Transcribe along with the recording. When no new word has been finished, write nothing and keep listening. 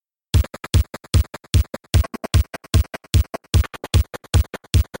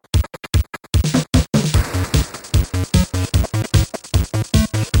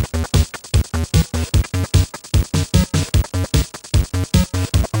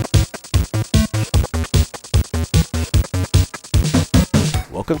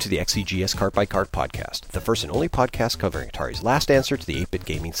Welcome to the XEGS Cart by Cart podcast, the first and only podcast covering Atari's last answer to the 8-bit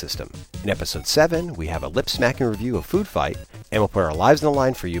gaming system. In episode 7, we have a lip-smacking review of Food Fight, and we'll put our lives on the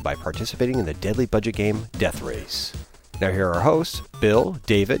line for you by participating in the deadly budget game Death Race. Now here are our hosts, Bill,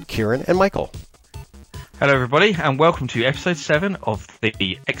 David, Kieran, and Michael. Hello everybody, and welcome to episode 7 of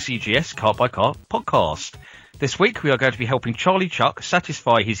the XEGS Cart by Cart podcast. This week we are going to be helping Charlie Chuck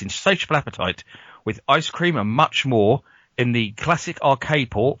satisfy his insatiable appetite with ice cream and much more in the classic arcade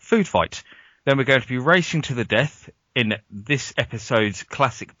port Food Fight. Then we're going to be racing to the death in this episode's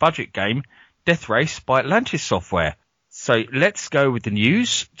classic budget game, Death Race by Atlantis Software. So let's go with the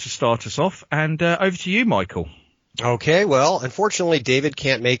news to start us off, and over to you, Michael. Okay, well, unfortunately, David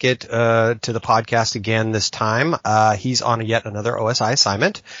can't make it to the podcast again this time. He's on yet another OSI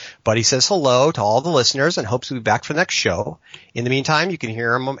assignment, but he says hello to all the listeners and hopes to be back for the next show. In the meantime, you can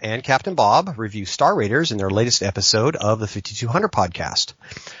hear him and Captain Bob review Star Raiders in their latest episode of the 5200 podcast.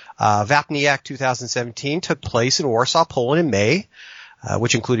 Vapniac 2017 took place in Warsaw, Poland in May,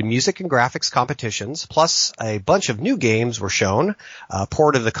 which included music and graphics competitions, plus a bunch of new games were shown. A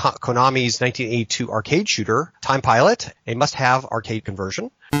port of the Konami's 1982 arcade shooter, Time Pilot, a must-have arcade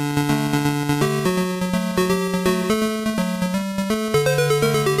conversion.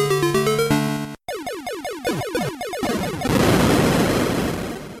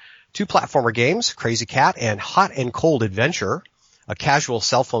 Two platformer games, Crazy Cat and Hot and Cold Adventure. A casual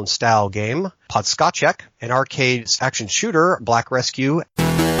cell phone style game, Podskoczek, an arcade action shooter, Black Rescue.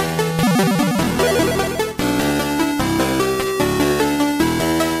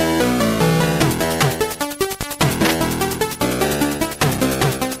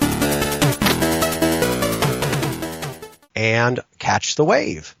 And Catch the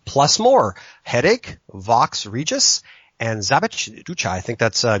Wave. Plus more, Headache, Vox Regis, and Zabich Ducha. I think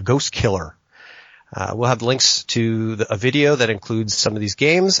that's Ghost Killer. We'll have links to a video that includes some of these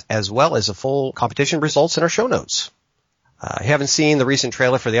games, as well as the full competition results in our show notes. If you haven't seen the recent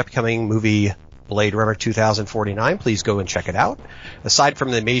trailer for the upcoming movie Blade Runner 2049, please go and check it out. Aside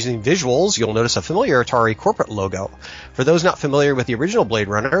from the amazing visuals, you'll notice a familiar Atari corporate logo. For those not familiar with the original Blade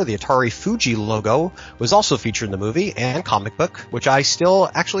Runner, the Atari Fuji logo was also featured in the movie and comic book, which I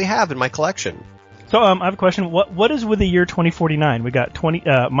still actually have in my collection. So I have a question. What is with the year 2049? We got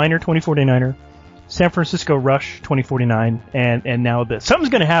Miner 2049er. San Francisco Rush 2049, and now this. Something's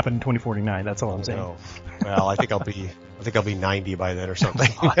going to happen in 2049. That's all I'm saying. No. Well, I think I'll be 90 by then or something.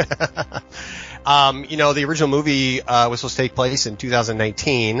 The original movie was supposed to take place in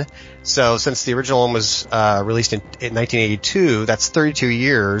 2019. So since the original one was released in 1982, that's 32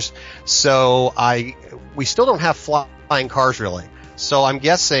 years. So we still don't have flying cars really. So I'm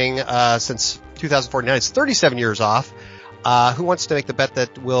guessing since 2049, it's 37 years off. Who wants to make the bet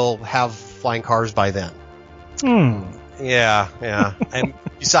that we'll have flying cars by then? Yeah. And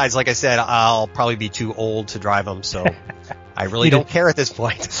besides, like I said, I'll probably be too old to drive them, so I really don't care at this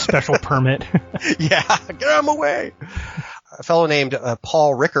point. Special permit. Yeah, get them away. A fellow named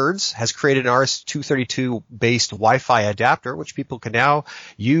Paul Rickards has created an RS-232-based Wi-Fi adapter, which people can now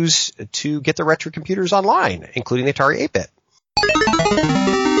use to get their retro computers online, including the Atari 8-bit.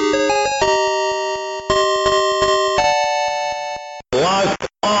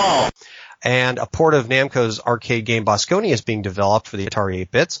 And a port of Namco's arcade game Bosconi is being developed for the Atari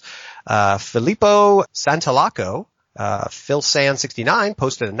 8-bits. Filippo Santalaco, PhilSan69,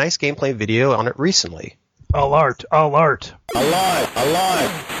 posted a nice gameplay video on it recently. All art. Alive.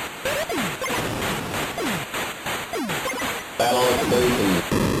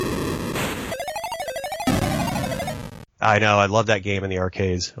 I know, I love that game in the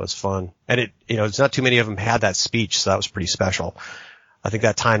arcades. It was fun. And it's not too many of them had that speech, so that was pretty special. I think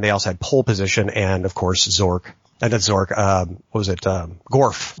that time they also had Pole Position and, of course, Zork. Not Zork, what was it?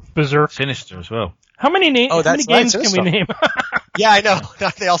 Gorf. Berserk. Sinister as well. How many games can we name? Yeah, I know.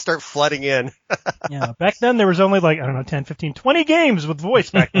 They all start flooding in. Yeah, back then there was only 10, 15, 20 games with voice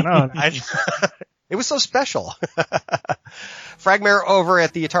back then on. It was so special. Fragmare over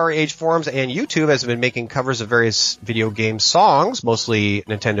at the Atari Age forums and YouTube has been making covers of various video game songs, mostly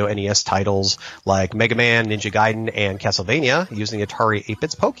Nintendo NES titles like Mega Man, Ninja Gaiden, and Castlevania, using the Atari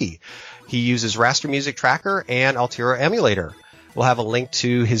 8-bits Pokey. He uses Raster Music Tracker and Altera Emulator. We'll have a link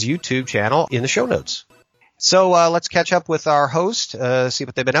to his YouTube channel in the show notes. So let's catch up with our host, see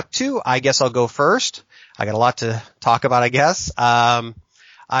what they've been up to. I guess I'll go first. I got a lot to talk about, I guess.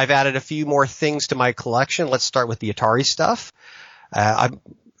 I've added a few more things to my collection. Let's start with the Atari stuff. I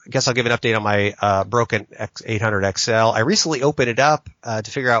guess I'll give an update on my broken X800 XL. I recently opened it up to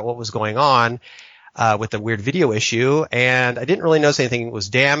figure out what was going on with the weird video issue, and I didn't really notice anything was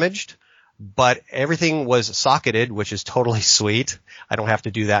damaged, but everything was socketed, which is totally sweet. I don't have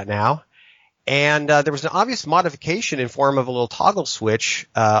to do that now. And there was an obvious modification in form of a little toggle switch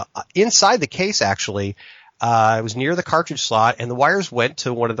inside the case, actually. It was near the cartridge slot, and the wires went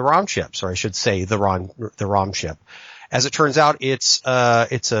to one of the ROM chips, or I should say the ROM chip. As it turns out, it's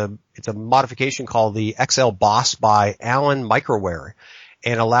a modification called the XL Boss by Allen Microware,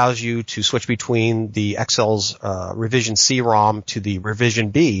 and allows you to switch between the XL's Revision C ROM to the Revision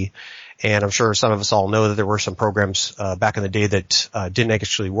B. And I'm sure some of us all know that there were some programs back in the day that didn't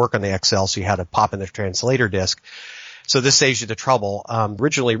actually work on the XL, so you had to pop in the translator disc. So this saves you the trouble.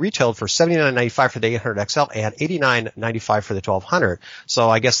 Originally retailed for $79.95 for the 800 XL and $89.95 for the 1200. So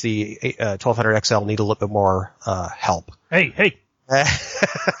I guess the 1200 XL need a little bit more help. Hey.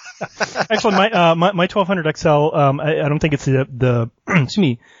 Actually, my 1200 XL, I don't think it's the excuse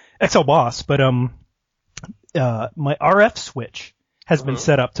me, XL Boss, but my RF switch has been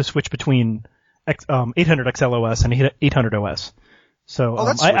set up to switch between 800 XL OS and 800 OS. So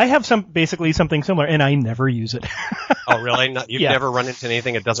I have basically something similar, and I never use it. Oh, really? You've never run into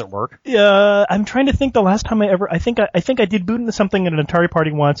anything that doesn't work? I'm trying to think the last time I think I did boot into something at an Atari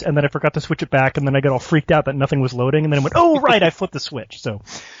party once, and then I forgot to switch it back, and then I got all freaked out that nothing was loading, and then I went, oh, right, I flipped the switch. So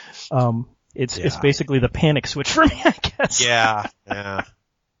it's basically the panic switch for me, I guess. Yeah.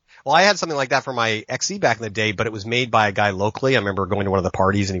 Well, I had something like that for my XE back in the day, but it was made by a guy locally. I remember going to one of the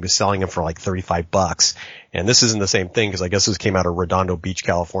parties and he was selling them for like $35. And this isn't the same thing because I guess this came out of Redondo Beach,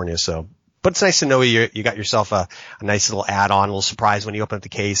 California. So, but it's nice to know you got yourself a nice little add-on, a little surprise when you open up the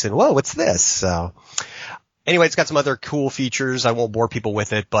case and, whoa, what's this? So anyway, it's got some other cool features. I won't bore people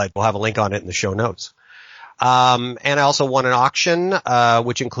with it, but we'll have a link on it in the show notes. And I also won an auction,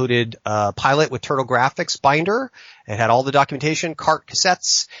 which included Pilot with Turtle Graphics binder. It had all the documentation, cart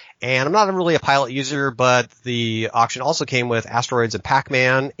cassettes, and I'm not really a Pilot user, but the auction also came with Asteroids and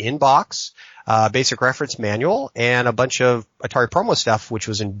Pac-Man in box, basic reference manual, and a bunch of Atari promo stuff, which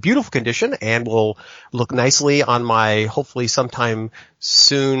was in beautiful condition and will look nicely on my hopefully sometime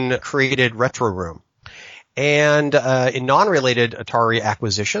soon created retro room. And in non-related Atari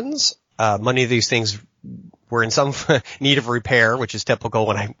acquisitions, many of these things were in some need of repair, which is typical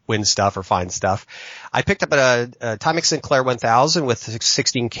when I win stuff or find stuff. I picked up a Timex Sinclair 1000 with a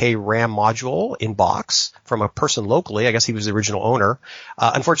 16K RAM module in box from a person locally. I guess he was the original owner.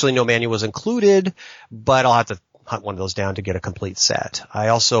 Unfortunately, no manual was included, but I'll have to hunt one of those down to get a complete set. I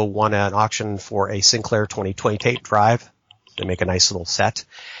also won an auction for a Sinclair 2020 tape drive to make a nice little set.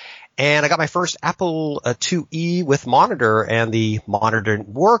 And I got my first Apple IIe with monitor, and the monitor didn't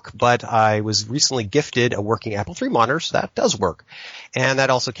work, but I was recently gifted a working Apple III monitor, so that does work. And that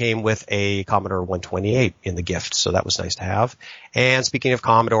also came with a Commodore 128 in the gift, so that was nice to have. And speaking of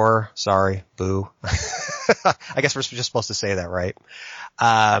Commodore, sorry, boo. I guess we're just supposed to say that, right?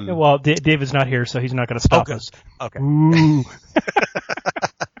 Well, David's not here, so he's not going to stop us. Okay. Ooh.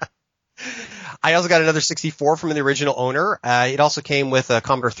 I also got another 64 from the original owner. It also came with a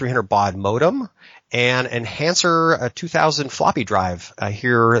Commodore 300 baud modem and Enhancer 2000 floppy drive. I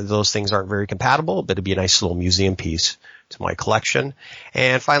hear those things aren't very compatible, but it'd be a nice little museum piece to my collection.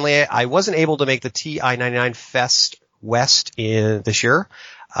 And finally, I wasn't able to make the TI-99 Fest West this year.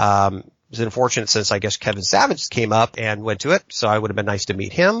 It was unfortunate since I guess Kevin Savage came up and went to it, so I would have been nice to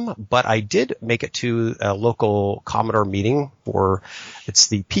meet him. But I did make it to a local Commodore meeting it's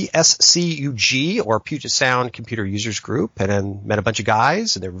the PSCUG, or Puget Sound Computer Users Group, and then met a bunch of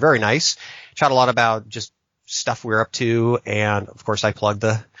guys, and they were very nice. Chat a lot about just stuff we were up to, and of course I plugged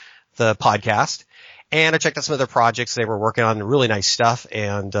the podcast. And I checked out some of their projects they were working on, really nice stuff.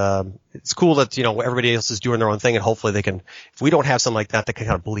 And it's cool that, everybody else is doing their own thing, and hopefully they can, if we don't have something like that, they can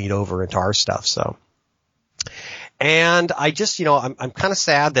kind of bleed over into our stuff. So, and I just, I'm kind of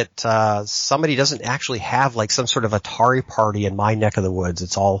sad that somebody doesn't actually have like some sort of Atari party in my neck of the woods.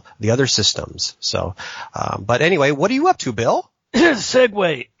 It's all the other systems. So, but anyway, what are you up to, Bill?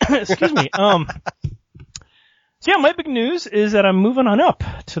 Segue. Excuse me. So yeah, my big news is that I'm moving on up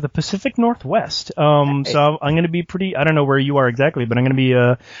to the Pacific Northwest. So I'm going to be I don't know where you are exactly, but I'm going to be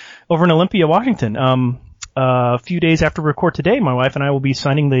over in Olympia, Washington. A few days after we record today, my wife and I will be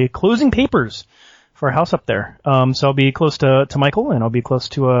signing the closing papers for a house up there. So I'll be close to Michael, and I'll be close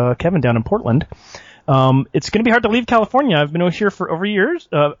to Kevin down in Portland. It's going to be hard to leave California. I've been over here for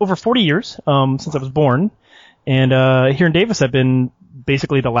over 40 years, since I was born. And here in Davis, I've been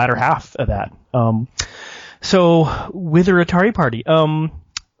basically the latter half of that. So, with a Atari party,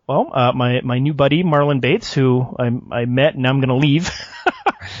 my new buddy, Marlon Bates, who I met and now I'm gonna leave,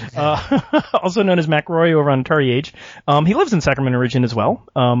 also known as Mac Roy over on Atari Age, he lives in Sacramento region as well,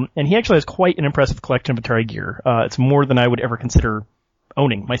 and he actually has quite an impressive collection of Atari gear. It's more than I would ever consider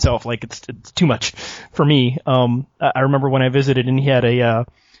owning myself. Like it's too much for me. I remember when I visited and he had a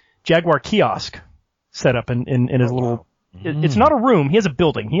Jaguar kiosk set up in his little. It's not a room. He has a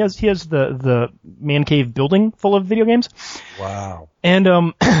building. He has the man cave building full of video games. Wow. And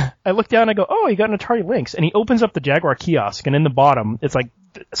I look down and I go, oh, you got an Atari Lynx. And he opens up the Jaguar kiosk, and in the bottom, it's like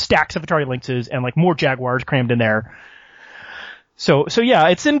stacks of Atari Lynxes and like more Jaguars crammed in there. So yeah,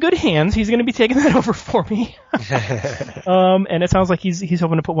 it's in good hands. He's going to be taking that over for me. And it sounds like he's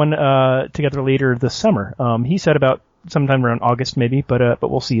hoping to put one together later this summer. He said about sometime around August maybe, but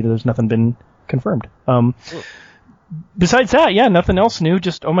we'll see. There's nothing been confirmed. Besides that, yeah, nothing else new.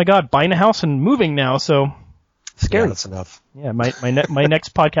 Just, oh my God, buying a house and moving now. So scary. Yeah, that's enough. Yeah, my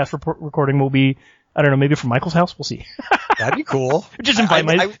next podcast recording will be, I don't know, maybe from Michael's house. We'll see. That'd be cool. Just invite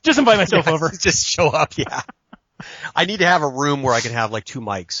myself over. Just show up. Yeah. I need to have a room where I can have like 2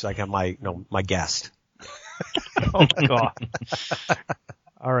 mics. So I can have my guest. Oh my God.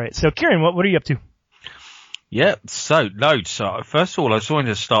 All right. So Kieran, what are you up to? Yeah, so loads. So first of all, I just wanted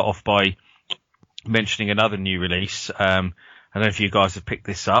to start off by mentioning another new release. I don't know if you guys have picked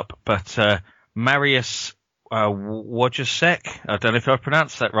this up, but Marius Wojciech, I don't know if I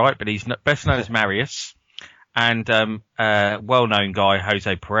pronounced that right, but he's best known as Marius, and well-known guy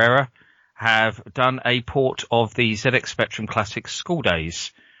Jose Pereira have done a port of the ZX Spectrum Classic School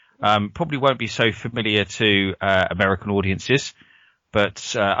Days. Probably won't be so familiar to American audiences,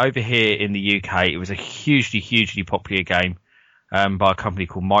 but over here in the UK, it was a hugely popular game by a company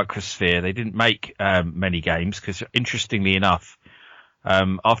called Microsphere. They didn't make many games because, interestingly enough,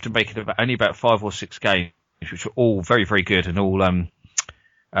 after making only about 5 or 6 games, which were all very good and all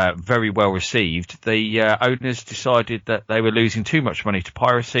very well received, the owners decided that they were losing too much money to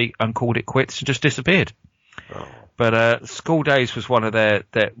piracy and called it quits and just disappeared. Oh. But School Days was one of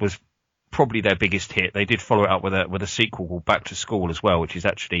that was probably their biggest hit. They did follow it up with a sequel called Back to School as well, which is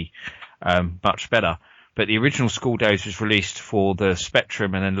actually much better. But the original School Days was released for the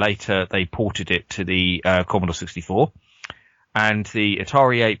Spectrum, and then later they ported it to the Commodore 64. And the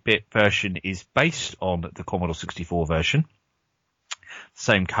Atari 8-bit version is based on the Commodore 64 version.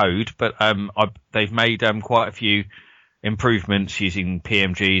 Same code, but they've made quite a few improvements using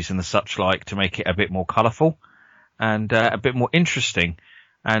PMGs and the such like to make it a bit more colourful and a bit more interesting.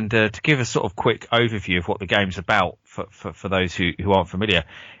 And to give a sort of quick overview of what the game's about for those who aren't familiar,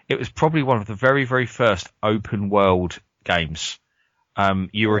 it was probably one of the very first open world games.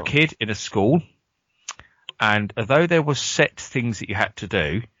 You were a kid in a school, and although there were set things that you had to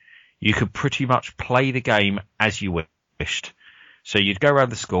do, you could pretty much play the game as you wished. So you'd go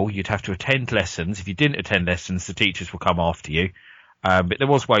around the school, you'd have to attend lessons. If you didn't attend lessons, the teachers would come after you. But there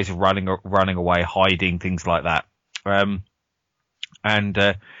was ways of running away, hiding, things like that. And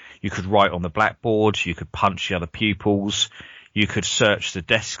you could write on the blackboard, you could punch the other pupils, you could search the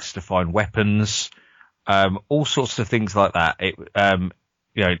desks to find weapons, all sorts of things like that.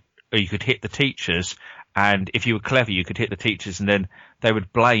 You could hit the teachers, and if you were clever, you could hit the teachers, and then they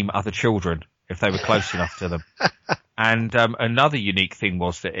would blame other children if they were close enough to them. And another unique thing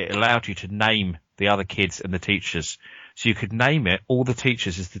was that it allowed you to name the other kids and the teachers. So you could name it, all the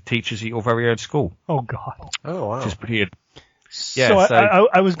teachers, as the teachers at your very own school. Oh, God. Oh, wow. Which is pretty... Yeah, so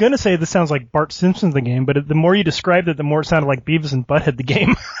I was going to say this sounds like Bart Simpson the game, but the more you described it, the more it sounded like Beavis and Butthead the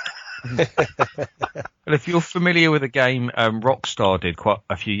game. Well, if you're familiar with a game Rockstar did quite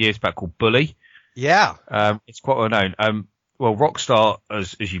a few years back called Bully. Yeah. It's quite well known. Well, Rockstar,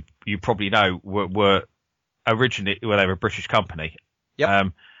 as you probably know, were originally, they were a British company.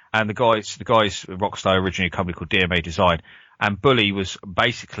 Yep. And the guys at Rockstar originally a company called DMA Design, and Bully was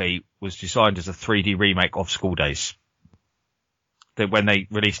designed as a 3D remake of School Days. That when they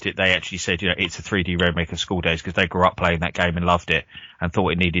released it, they actually said, it's a 3D remake of School Days because they grew up playing that game and loved it and thought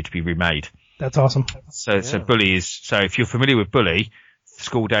it needed to be remade. That's awesome. So Bully so if you're familiar with Bully,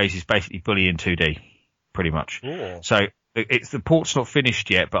 School Days is basically Bully in 2D, pretty much. Cool. So the port's not finished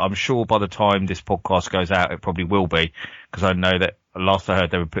yet, but I'm sure by the time this podcast goes out, it probably will be, because I know that last I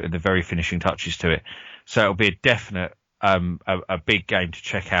heard they were putting the very finishing touches to it. So it'll be a definite, a big game to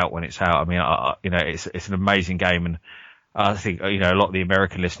check out when it's out. I mean, it's an amazing game, and I think, a lot of the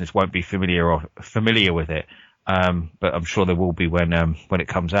American listeners won't be familiar with it. But I'm sure there will be when it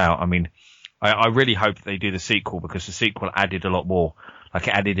comes out. I mean, I really hope that they do the sequel, because the sequel added a lot more. Like,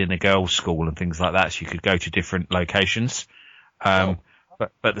 it added in a girls' school and things like that, so you could go to different locations. But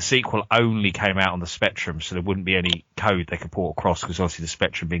the sequel only came out on the Spectrum, so there wouldn't be any code they could port across, because obviously the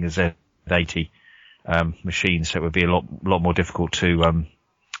Spectrum being a Z80 machine, so it would be a lot more difficult to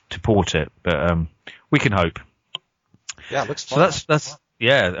port it. But we can hope. Yeah, it looks fun. So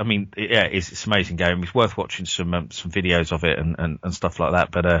yeah, I mean, yeah, it's an amazing game. It's worth watching some videos of it and stuff like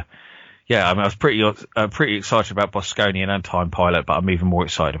that. But yeah, I mean, I was pretty excited about Bosconian and Time Pilot, but I'm even more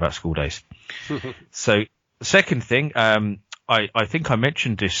excited about School Days. So, the second thing, I think I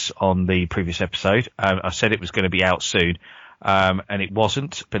mentioned this on the previous episode. I said it was going to be out soon, and it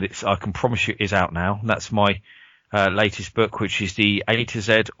wasn't, but I can promise you it is out now. And that's my latest book, which is the A to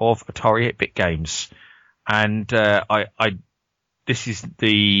Z of Atari 8-bit games. And this is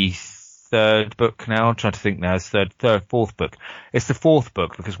the third book now. I'm trying to think now. It's fourth book. It's the fourth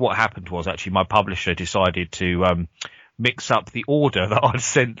book because what happened was actually my publisher decided to mix up the order that I'd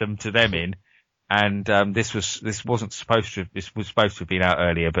sent them to them in. And this was supposed to have been out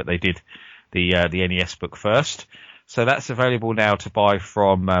earlier, but they did the NES book first. So that's available now to buy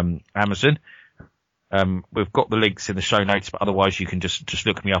from Amazon. We've got the links in the show notes, but otherwise you can just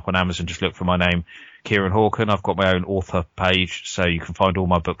look me up on Amazon. Just look for my name, Kieran Hawken. I've got my own author page, so you can find all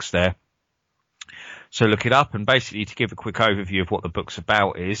my books there. So look it up, and basically to give a quick overview of what the book's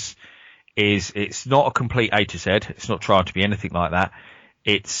about is it's not a complete A to Z. It's not trying to be anything like that.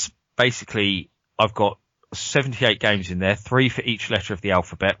 It's basically, I've got 78 games in there, 3 for each letter of the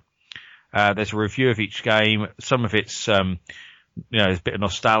alphabet. There's a review of each game. Some of it's, there's a bit of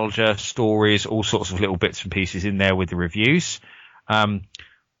nostalgia, stories, all sorts of little bits and pieces in there with the reviews. But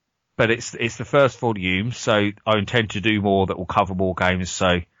it's the first volume, so I intend to do more that will cover more games.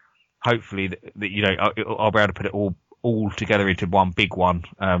 So hopefully that I'll be able to put it all together into one big one,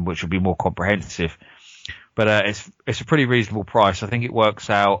 which will be more comprehensive. But it's a pretty reasonable price. I think it works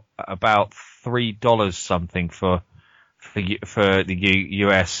out about $3 something for the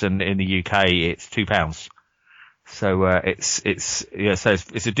US, and in the UK it's £2. So it's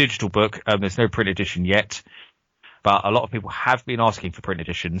a digital book. There's no print edition yet, but a lot of people have been asking for print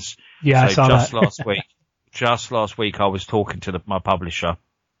editions. Yeah, so I saw just that. Just last week I was talking to my publisher,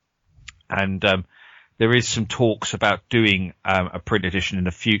 and there is some talks about doing a print edition in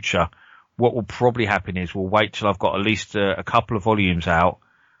the future. What will probably happen is we'll wait till I've got at least a couple of volumes out,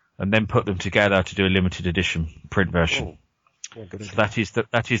 and then put them together to do a limited edition print version. Oh, good so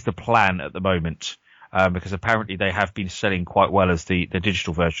that is the plan at the moment, because apparently they have been selling quite well as the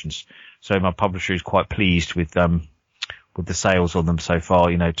digital versions. So my publisher is quite pleased with the sales on them so far.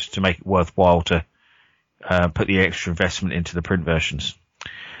 To make it worthwhile to put the extra investment into the print versions.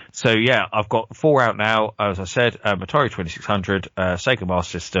 So yeah, I've got 4 out now. As I said, Atari 2600, Sega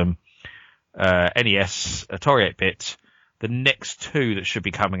Master System, NES, Atari 8-bit. The next 2 that should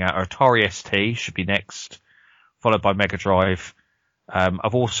be coming out are Atari ST, should be next, followed by Mega Drive.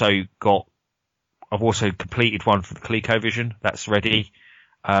 I've also completed one for the ColecoVision. That's ready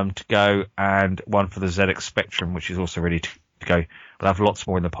to go, and one for the ZX Spectrum, which is also ready to go. But I have lots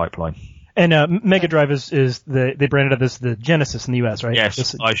more in the pipeline. And Mega Drive is they branded it as the Genesis in the US, right?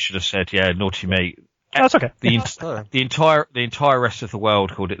 Yes, I should have said, naughty me. Oh, that's okay. The entire rest of the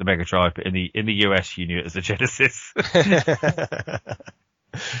world called it the Mega Drive, but in the US you knew it as the Genesis.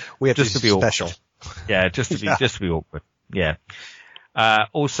 We have just to be special. Awkward. Yeah, just to be awkward. Yeah.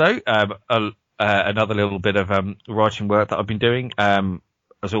 Also, another little bit of writing work that I've been doing.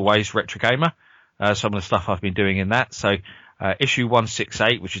 As always, Retro Gamer. Some of the stuff I've been doing in that. So issue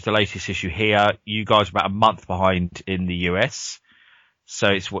 168, which is the latest issue here. You guys are about a month behind in the US. So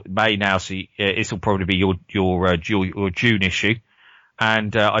it's May now, so this will probably be your June issue.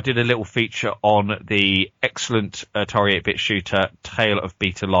 And I did a little feature on the excellent Atari 8-bit shooter Tale of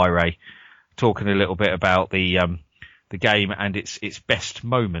Beta Lyrae, talking a little bit about the game and its best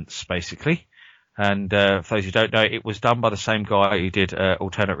moments, basically. And for those who don't know, it was done by the same guy who did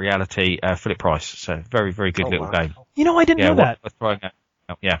Alternate Reality, Philip Price. So very, very good little game. I didn't know that. Worth trying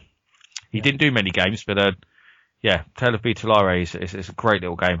out. Yeah. He didn't do many games, but Tale of Beta Lyrae is a great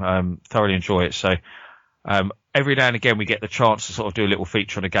little game. Thoroughly enjoy it. So every now and again we get the chance to sort of do a little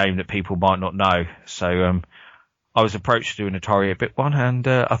feature on a game that people might not know. So I was approached to do an Atari 8-bit one, and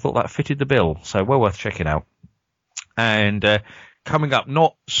I thought that fitted the bill. So well worth checking out. And coming up,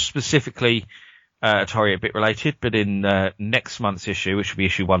 not specifically Atari 8-bit related, but in next month's issue, which will be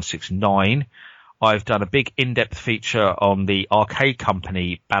issue 169, I've done a big in-depth feature on the arcade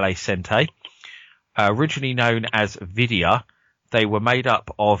company Ballet Sente. Originally known as Vidya, they were made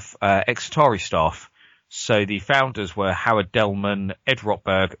up of ex-Atari staff. So the founders were Howard Delman, Ed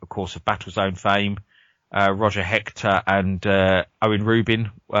Rotberg, of course, of Battlezone fame, Roger Hector and Owen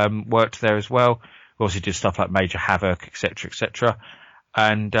Rubin worked there as well. We also did stuff like Major Havoc, etc., etc.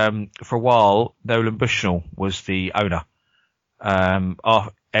 And for a while, Nolan Bushnell was the owner.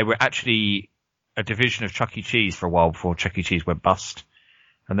 They were actually a division of Chuck E. Cheese for a while before Chuck E. Cheese went bust.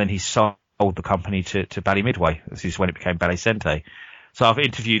 And then he sold the company to Bally Midway. This is when it became Ballet Sente. So I've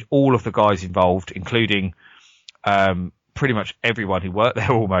interviewed all of the guys involved, including pretty much everyone who worked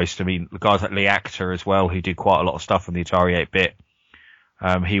there almost. I mean, the guys like Lee Actor as well, who did quite a lot of stuff on the Atari 8-bit.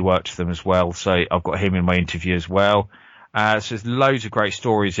 He worked for them as well, so I've got him in my interview as well. So there's loads of great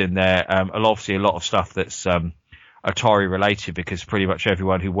stories in there. Obviously a lot of stuff that's Atari related, because pretty much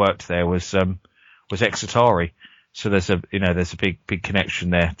everyone who worked there was ex-Atari. So there's a big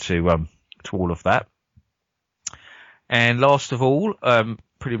connection there to all of that. And last of all,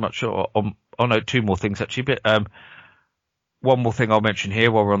 pretty much I'll note two more things actually, but one more thing I'll mention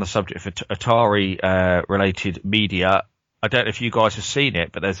here while we're on the subject of Atari related media. I don't know if you guys have seen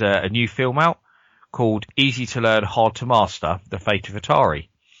it, but there's a new film out called Easy to Learn, Hard to Master, The Fate of Atari.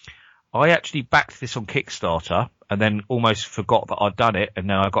 I actually backed this on Kickstarter and then almost forgot that I'd done it, and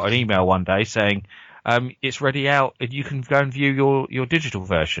then I got an email one day saying it's ready out and you can go and view your digital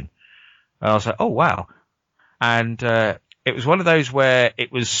version. And I was like, oh wow. And it was one of those where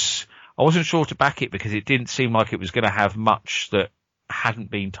I wasn't sure to back it because it didn't seem like it was going to have much that hadn't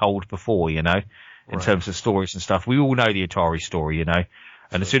been told before, in terms of stories and stuff. We all know the Atari story, and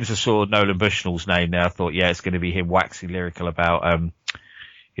as soon as I saw Nolan Bushnell's name there, I thought, yeah, it's going to be him waxing lyrical about,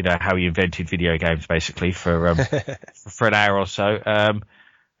 how he invented video games basically for an hour or so.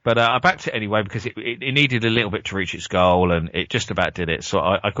 But I backed it anyway because it needed a little bit to reach its goal, and it just about did it. So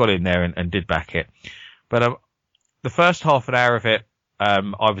I got in there and did back it. But the first half an hour of it,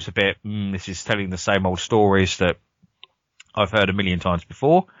 I was a bit, this is telling the same old stories that I've heard a million times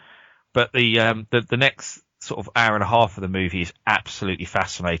before. But the next sort of hour and a half of the movie is absolutely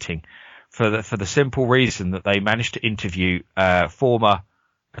fascinating for the simple reason that they managed to interview former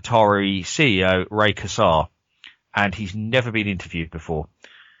Atari CEO Ray Kassar, and he's never been interviewed before.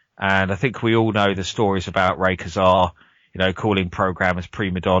 And I think we all know the stories about Ray Kassar, calling programmers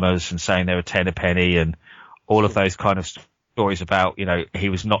prima donnas and saying they were 10 a penny, and all of those kind of stories about, he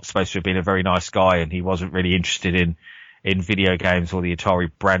was not supposed to have been a very nice guy and he wasn't really interested in video games or the Atari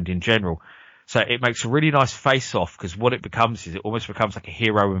brand in general. So it makes a really nice face-off, because what it becomes is it almost becomes like a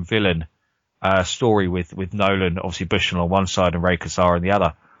hero and villain story with Nolan, obviously Bushnell on one side and Ray Kassar on the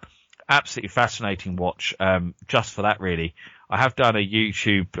other. Absolutely fascinating watch, just for that really. I have done a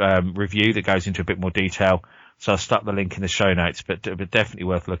YouTube review that goes into a bit more detail, so I'll stuck the link in the show notes, but definitely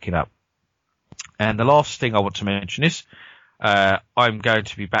worth looking up. And the last thing I want to mention is I'm going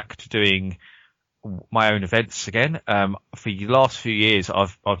to be back to doing my own events again. For the last few years,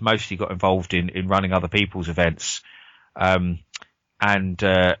 I've mostly got involved in running other people's events, and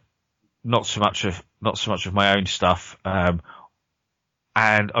not so much of my own stuff.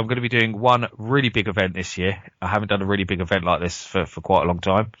 And I'm going to be doing one really big event this year. I haven't done a really big event like this for quite a long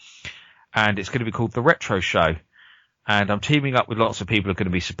time, and it's going to be called the Retro Show. And I'm teaming up with lots of people who are going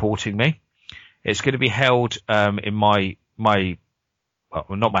to be supporting me. It's going to be held in my well,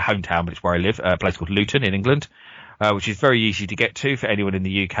 not my hometown, but it's where I live, a place called Luton in England, which is very easy to get to for anyone in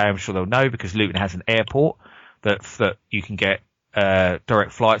the UK. I'm sure they'll know, because Luton has an airport that you can get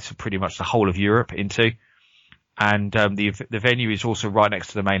direct flights for pretty much the whole of Europe into. And the venue is also right next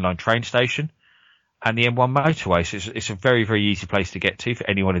to the mainline train station and the M1 motorway. So it's a very, very easy place to get to for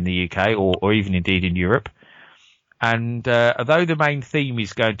anyone in the UK or even indeed in Europe. And although the main theme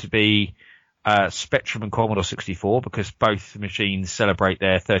is going to be Spectrum and Commodore 64, because both machines celebrate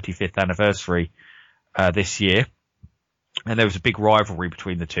their 35th anniversary this year, and there was a big rivalry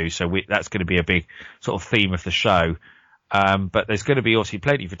between the two, so that's going to be a big sort of theme of the show. But there's going to be obviously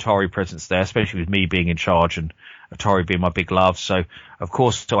plenty of Atari presence there, especially with me being in charge and Atari being my big love. So of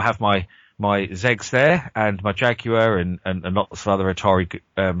course I'll have my Zegs there and my Jaguar and lots of other Atari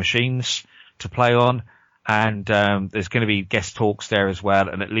machines to play on. And there's going to be guest talks there as well,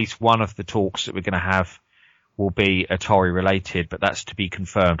 and at least one of the talks that we're going to have will be Atari related, but that's to be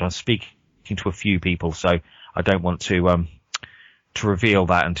confirmed. I'm speaking to a few people, so I don't want to reveal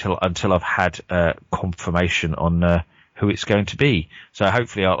that until I've had confirmation on who it's going to be. So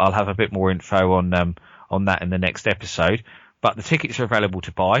hopefully I'll have a bit more info on that in the next episode. But the tickets are available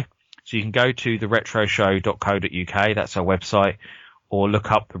to buy, so you can go to theretroshow.co.uk. That's our website. Or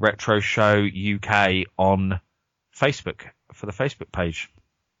look up the Retro Show UK on Facebook for the Facebook page.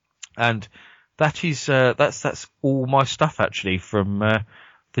 And that is that's all my stuff actually from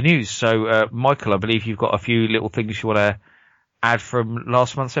the news. So Michael, I believe you've got a few little things you want to add from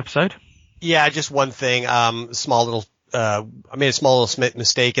last month's episode. Yeah, just one thing. I made a small little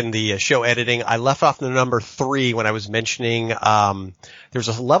mistake in the show editing. I left off the number 3 when I was mentioning there's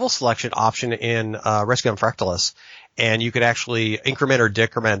a level selection option in Rescue on Fractalus. and you could actually increment or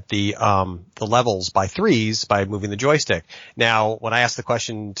decrement the levels by 3s by moving the joystick. Now, when I asked the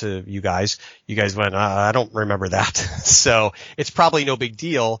question to you guys went, I don't remember that. So it's probably no big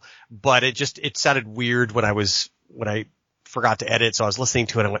deal, but it sounded weird when I forgot to edit. So I was listening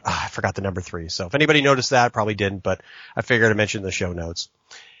to it and went, I forgot the number 3. So if anybody noticed that, probably didn't, but I figured to mention the show notes.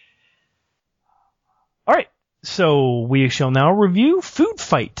 All right. So we shall now review Food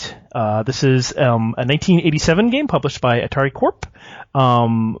Fight. This is a 1987 game published by Atari Corp.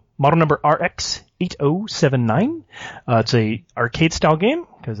 Model number RX8079. It's a arcade style game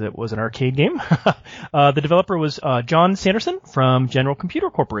because it was an arcade game. The developer was John Sanderson from General Computer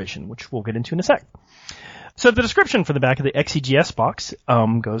Corporation, which we'll get into in a sec. So the description for the back of the XEGS box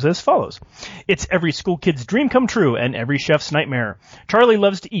goes as follows. It's every school kid's dream come true and every chef's nightmare. Charlie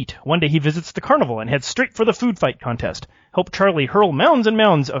loves to eat. One day he visits the carnival and heads straight for the food fight contest. Help Charlie hurl mounds and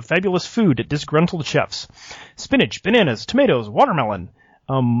mounds of fabulous food at disgruntled chefs. Spinach, bananas, tomatoes, watermelon.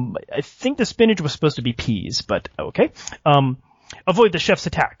 I think the spinach was supposed to be peas, but okay. Avoid the chef's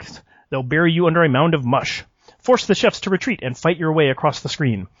attacks. They'll bury you under a mound of mush. Force the chefs to retreat and fight your way across the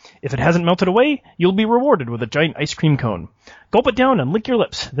screen. If it hasn't melted away, you'll be rewarded with a giant ice cream cone. Gulp it down and lick your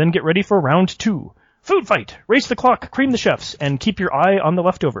lips, then get ready for round 2. Food fight! Race the clock, cream the chefs, and keep your eye on the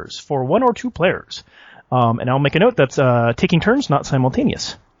leftovers for 1 or 2 players. And I'll make a note that's taking turns, not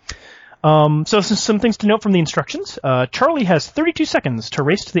simultaneous. So some things to note from the instructions. Charlie has 32 seconds to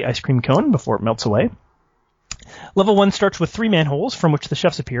race to the ice cream cone before it melts away. Level 1 starts with 3 manholes from which the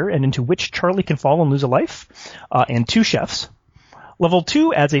chefs appear and into which Charlie can fall and lose a life, and 2 chefs. Level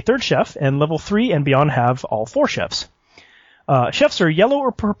 2 adds a 3rd chef, and level 3 and beyond have all 4 chefs. Chefs are yellow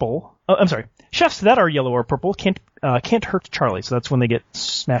or purple. Chefs that are yellow or purple can't hurt Charlie, so that's when they get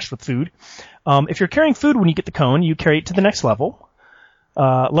smashed with food. If you're carrying food when you get the cone, you carry it to the next level.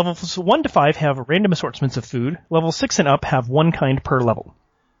 Levels 1 to 5 have random assortments of food. Level 6 and up have 1 kind per level.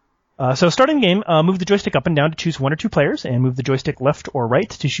 So starting the game, move the joystick up and down to choose 1 or 2 players, and move the joystick left or right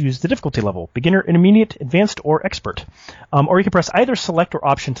to choose the difficulty level, beginner, intermediate, advanced, or expert. Or you can press either select or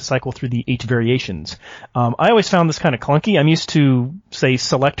option to cycle through the 8 variations. I always found this kind of clunky. I'm used to, say,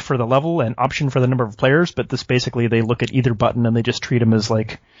 select for the level and option for the number of players, but this basically, they look at either button and they just treat them as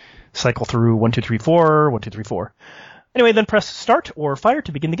like, cycle through 1, 2, 3, 4, 1, 2, 3, 4. Anyway, then press start or fire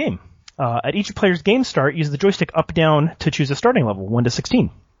to begin the game. At each player's game start, use the joystick up-down to choose a starting level, 1 to 16.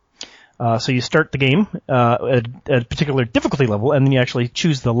 So you start the game at a particular difficulty level, and then you actually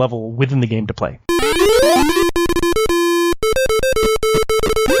choose the level within the game to play.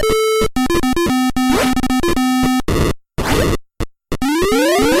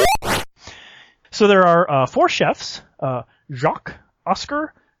 So there are 4 chefs, Jacques,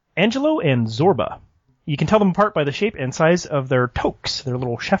 Oscar, Angelo, and Zorba. You can tell them apart by the shape and size of their toques, their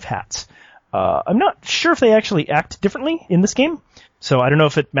little chef hats. I'm not sure if they actually act differently in this game, so I don't know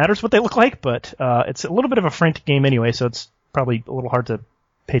if it matters what they look like, but it's a little bit of a frantic game anyway, so it's probably a little hard to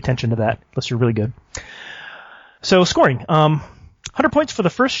pay attention to that, unless you're really good. So scoring. 100 points for the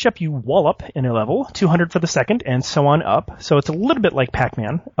first chef you wall up in a level, 200 for the second, and so on up. So it's a little bit like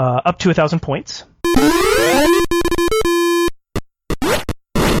Pac-Man, up to 1,000 points.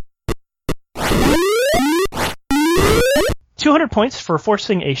 $200 points for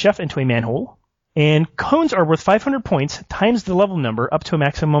forcing a chef into a manhole, and cones are worth 500 points times the level number up to a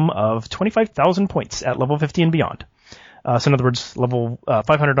maximum of 25,000 points at level 50 and beyond. So in other words, level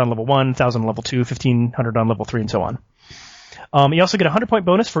 500 on level 1, 1,000 on level 2, 1,500 on level 3, and so on. You also get a 100-point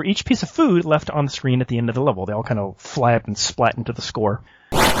bonus for each piece of food left on the screen at the end of the level. They all kind of fly up and splat into the score.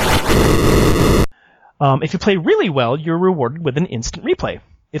 If you play really well, you're rewarded with an instant replay.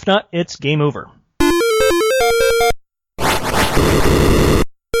 If not, it's game over.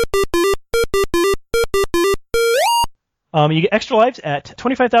 You get extra lives at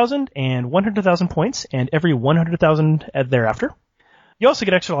 25,000 and 100,000 points, and every 100,000 thereafter. You also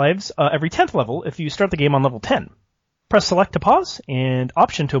get extra lives every 10th level if you start the game on level 10. Press select to pause, and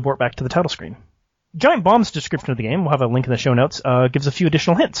option to abort back to the title screen. Giant Bomb's description of the game, we'll have a link in the show notes, gives a few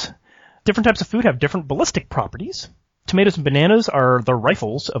additional hints. Different types of food have different ballistic properties. Tomatoes and bananas are the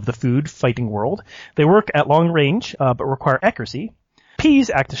rifles of the food fighting world. They work at long range, but require accuracy.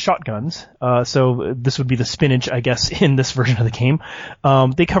 Peas act as shotguns, so this would be the spinach, I guess, in this version of the game.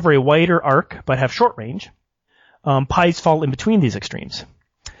 They cover a wider arc, but have short range. Pies fall in between these extremes.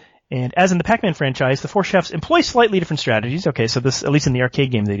 And as in the Pac-Man franchise, the 4 chefs employ slightly different strategies. Okay, so this, at least in the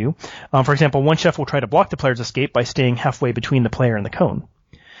arcade game, they do. For example, one chef will try to block the player's escape by staying halfway between the player and the cone.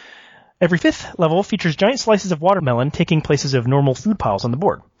 Every fifth level features giant slices of watermelon taking places of normal food piles on the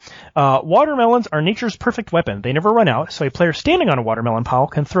board. Watermelons are nature's perfect weapon. They never run out, so a player standing on a watermelon pile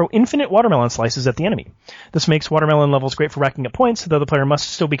can throw infinite watermelon slices at the enemy. This makes watermelon levels great for racking up points, though the player must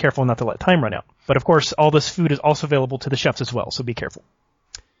still be careful not to let time run out. But of course, all this food is also available to the chefs as well, so be careful.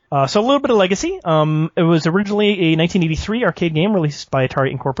 So a little bit of legacy. It was originally a 1983 arcade game released by Atari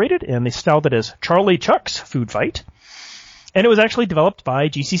Incorporated, and they styled it as Charlie Chuck's Food Fight. And it was actually developed by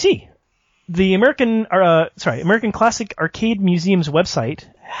GCC. The American Classic Arcade Museum's website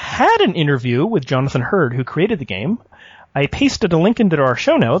had an interview with Jonathan Hurd, who created the game. I pasted a link into our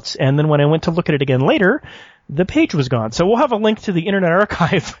show notes, and then when I went to look at it again later, the page was gone. So we'll have a link to the Internet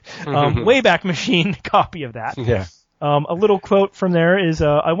Archive Wayback Machine copy of that. Yeah. A little quote from there is,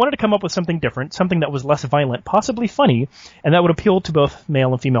 I wanted to come up with something different, something that was less violent, possibly funny, and that would appeal to both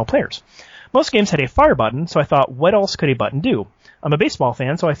male and female players. Most games had a fire button, so I thought, what else could a button do? I'm a baseball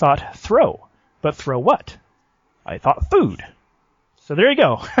fan, so I thought, throw. But throw what? I thought food. So there you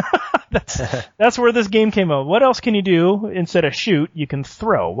go. That's where this game came up. What else can you do instead of shoot? You can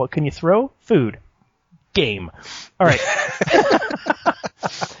throw. What can you throw? Food. Game. All right.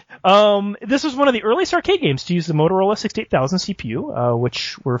 This was one of the earliest arcade games to use the Motorola 68000 CPU,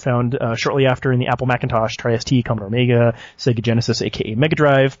 which were found shortly after in the Apple Macintosh, Atari ST, Commodore Amiga, Sega Genesis, aka Mega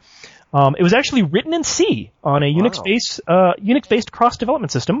Drive. It was actually written in C on a Unix-based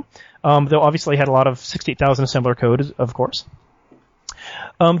cross-development system, though obviously had a lot of 68000 assembler code, of course.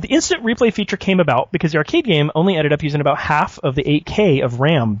 The instant replay feature came about because the arcade game only ended up using about half of the 8K of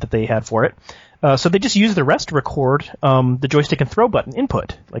RAM that they had for it. So they just used the rest to record the joystick and throw button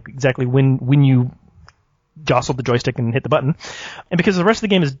input, like exactly when you jostled the joystick and hit the button. And because the rest of the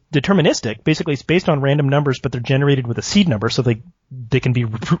game is deterministic, basically it's based on random numbers, but they're generated with a seed number, so they can be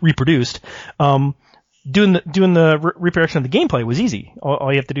reproduced. Doing the reproduction of the gameplay was easy.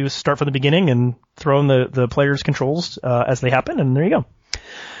 All you have to do is start from the beginning and throw in the player's controls as they happen, and there you go.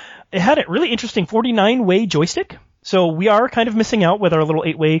 It had a really interesting 49-way joystick. So we are kind of missing out with our little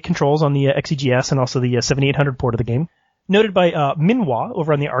 8-way controls on the XEGS and also the 7800 port of the game. Noted by Minhwa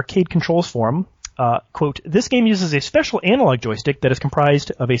over on the Arcade Controls forum, quote, this game uses a special analog joystick that is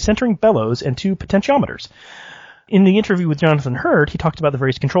comprised of a centering bellows and 2 potentiometers. In the interview with Jonathan Hurd, he talked about the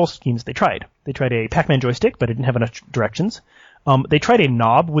various control schemes they tried. They tried a Pac-Man joystick, but it didn't have enough directions. They tried a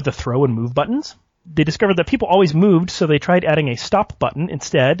knob with the throw and move buttons. They discovered that people always moved, so they tried adding a stop button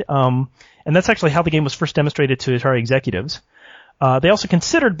instead. And that's actually how the game was first demonstrated to Atari executives. They also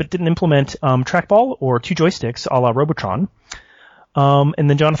considered but didn't implement trackball or 2 joysticks a la Robotron. And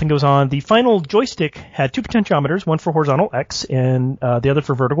then Jonathan goes on, the final joystick had 2 potentiometers, one for horizontal X and the other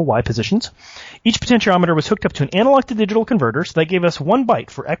for vertical Y positions. Each potentiometer was hooked up to an analog to digital converter, so that gave us 1 byte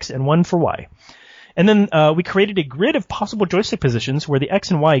for X and 1 for Y. And then we created a grid of possible joystick positions where the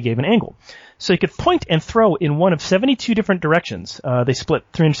X and Y gave an angle. So you could point and throw in one of 72 different directions. They split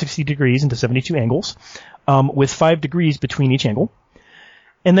 360 degrees into 72 angles, with 5 degrees between each angle.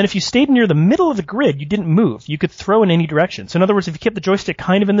 And then if you stayed near the middle of the grid, you didn't move. You could throw in any direction. So in other words, if you kept the joystick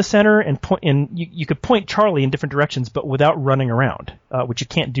kind of in the center and you could point Charlie in different directions, but without running around, which you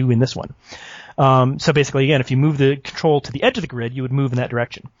can't do in this one. So basically, again, if you move the control to the edge of the grid, you would move in that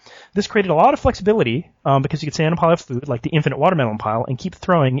direction. This created a lot of flexibility, because you could stand on a pile of food, like the infinite watermelon pile, and keep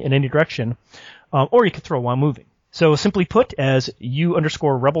throwing in any direction, or you could throw while moving. So simply put, as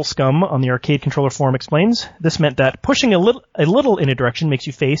U_Rebel Scum on the arcade controller forum explains, this meant that pushing a little in a direction makes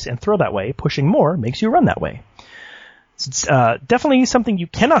you face and throw that way. Pushing more makes you run that way. It's definitely something you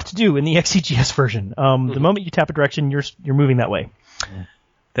cannot do in the XEGS version. The moment you tap a direction, you're moving that way.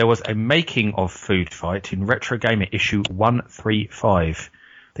 There was a making of Food Fight in Retro Gamer issue 135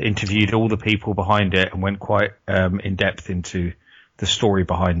 that interviewed all the people behind it and went quite in depth into the story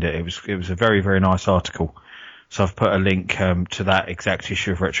behind it. It was a very, very nice article. So I've put a link to that exact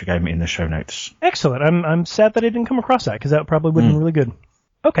issue of Retro Gamer in the show notes. Excellent. I'm sad that I didn't come across that, because that probably would have been really good.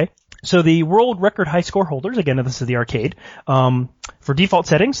 Okay. So the world record high score holders, again, this is the arcade, for default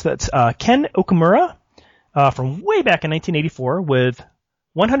settings, that's Ken Okumura from way back in 1984 with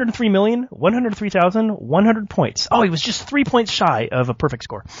 103,103,100 points. Oh, he was just 3 points shy of a perfect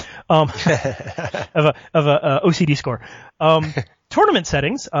score. of a OCD score. Tournament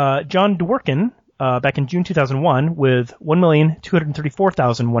settings, John Dworkin, back in June 2001 with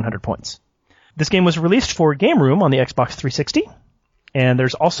 1,234,100 points. This game was released for Game Room on the Xbox 360, and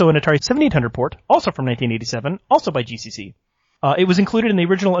there's also an Atari 7800 port, also from 1987, also by GCC. It was included in the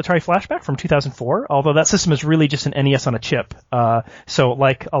original Atari Flashback from 2004, although that system is really just an NES on a chip. So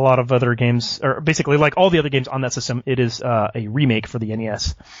like a lot of other games, or basically like all the other games on that system, it is a remake for the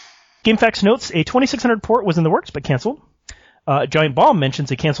NES. GameFAQs notes a 2600 port was in the works but canceled. Giant Bomb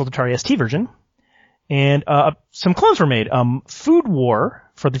mentions a canceled Atari ST version. And some clones were made. Food War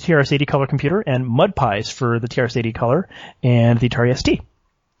for the TRS-80 Color computer and Mud Pies for the TRS-80 Color and the Atari ST.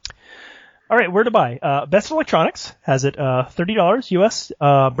 All right, where to buy? Best Electronics has it $30 US,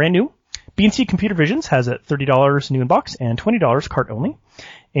 brand new. BNC Computer Visions has it $30 new in box and $20 cart only.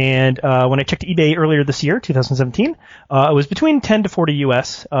 And when I checked eBay earlier this year, 2017, it was between 10 to 40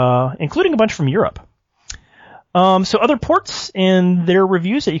 US, including a bunch from Europe. So other ports and their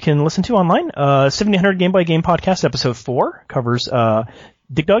reviews that you can listen to online. 1700 Game by Game Podcast episode 4 covers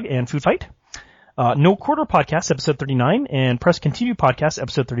Dig Dug and Food Fight. No Quarter Podcast episode 39 and Press Continue Podcast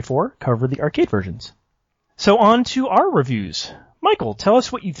episode 34 cover the arcade versions. So on to our reviews. Michael, tell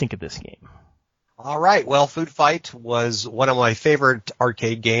us what you think of this game. All right. Well, Food Fight was one of my favorite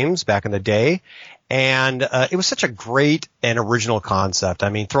arcade games back in the day. And it was such a great and original concept. I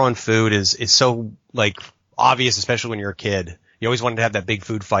mean, throwing food is so, like, obvious, especially when you're a kid. You always wanted to have that big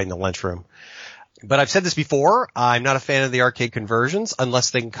food fight in the lunchroom. But I've said this before, I'm not a fan of the arcade conversions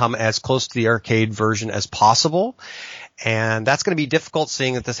unless they can come as close to the arcade version as possible. And that's going to be difficult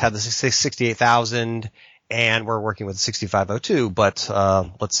seeing that this had the 68,000 and we're working with 6502, but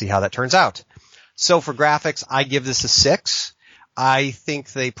let's see how that turns out. So for graphics, I give this a 6. I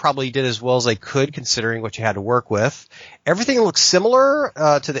think they probably did as well as they could considering what you had to work with. Everything looks similar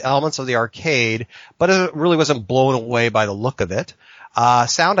to the elements of the arcade, but it really wasn't blown away by the look of it.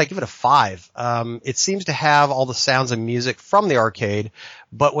 Sound, I give it a 5. It seems to have all the sounds and music from the arcade,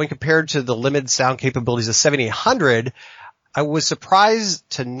 but when compared to the limited sound capabilities of 7800, I was surprised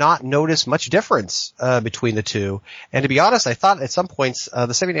to not notice much difference between the two. And to be honest, I thought at some points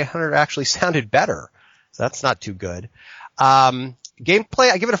the 7800 actually sounded better. So that's not too good.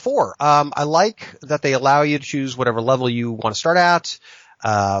 Gameplay, I give it a 4. I like that they allow you to choose whatever level you want to start at.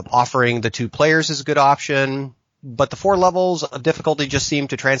 Offering the 2 players is a good option. But the 4 levels of difficulty just seem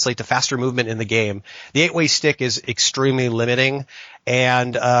to translate to faster movement in the game. The 8-way stick is extremely limiting.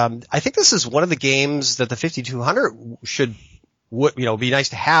 And I think this is one of the games that the 5200 be nice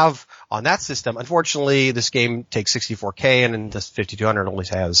to have on that system. Unfortunately, this game takes 64K and this 5200 only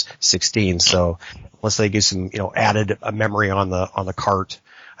has 16. So unless they give some, added memory on the cart,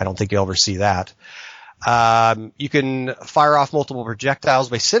 I don't think you'll ever see that. You can fire off multiple projectiles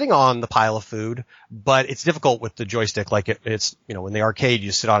by sitting on the pile of food, but it's difficult with the joystick. Like it's, in the arcade,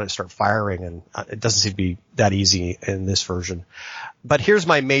 you sit on it and start firing, and it doesn't seem to be that easy in this version. But here's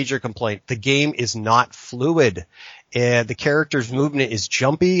my major complaint. The game is not fluid. The character's movement is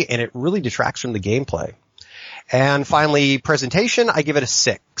jumpy, and it really detracts from the gameplay. And finally, presentation, I give it a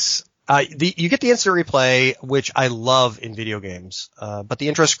 6. You get the instant replay, which I love in video games. But the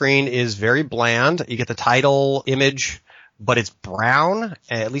intro screen is very bland. You get the title image, but it's brown,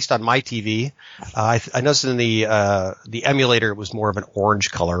 at least on my TV. I noticed in the emulator it was more of an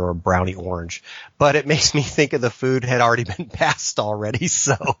orange color or a browny orange. But it makes me think of the food had already been passed already,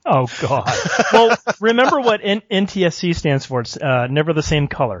 so. Oh, God. Well, remember what NTSC stands for. It's never the same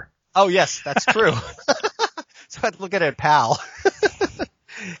color. Oh, yes, that's true. So I had to look at it, pal.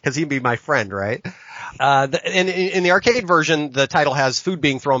 Because he'd be my friend, right? In the arcade version, the title has food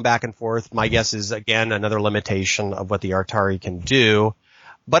being thrown back and forth. My guess is, again, another limitation of what the Atari can do.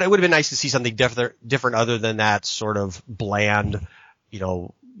 But it would have been nice to see something different other than that sort of bland,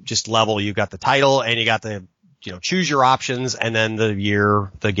 just level. You got the title and you got the, choose your options and then the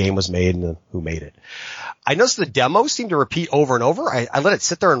year the game was made and who made it. I noticed the demos seemed to repeat over and over. I let it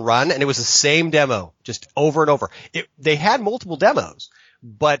sit there and run, and it was the same demo, just over and over. They had multiple demos,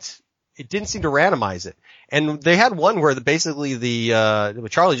 but it didn't seem to randomize it. And they had one where basically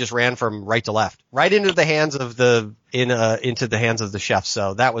Charlie just ran from right to left, right into the hands of into the hands of the chef.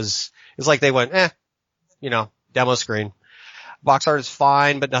 So it was like they went, demo screen. Box art is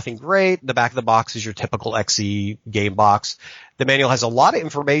fine, but nothing great. The back of the box is your typical XE game box. The manual has a lot of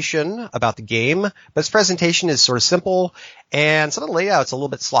information about the game, but its presentation is sort of simple, and some of the layout's a little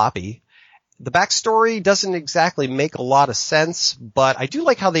bit sloppy. The backstory doesn't exactly make a lot of sense, but I do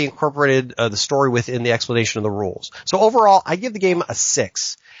like how they incorporated the story within the explanation of the rules. So overall, I give the game a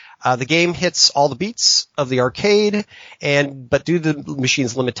 6. The game hits all the beats of the arcade, but due to the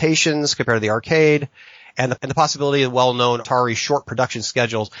machine's limitations compared to the arcade, and the possibility of well-known Atari short production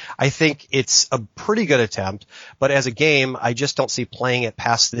schedules, I think it's a pretty good attempt. But as a game, I just don't see playing it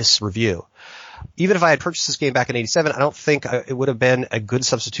past this review. Even if I had purchased this game back in 87, I don't think it would have been a good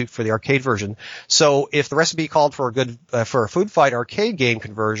substitute for the arcade version. So if the recipe called for a Food Fight arcade game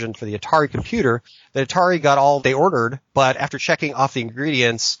conversion for the Atari computer, the Atari got all they ordered, but after checking off the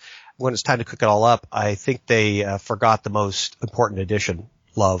ingredients, when it's time to cook it all up, I think they forgot the most important addition,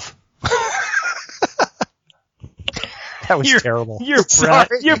 love. That was terrible. You're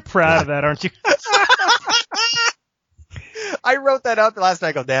proud of that, aren't you? I wrote that out last night.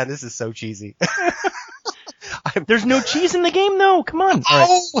 I go, Dan, this is so cheesy. There's no cheese in the game, though. Come on.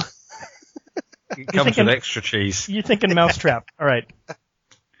 Oh! All right. It comes with extra cheese. You're thinking Mousetrap. All right.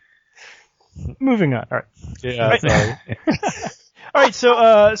 Moving on. All right. Yeah, sorry. All right,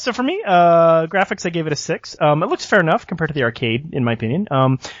 so for me, graphics, I gave it a 6. It looks fair enough compared to the arcade, in my opinion.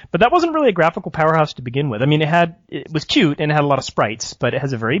 But that wasn't really a graphical powerhouse to begin with. I mean, it was cute and it had a lot of sprites, but it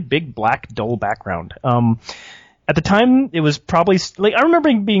has a very big, black, dull background. At the time, it was probably, I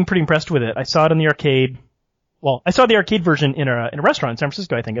remember being pretty impressed with it. I saw it in the arcade. Well, I saw the arcade version in a restaurant in San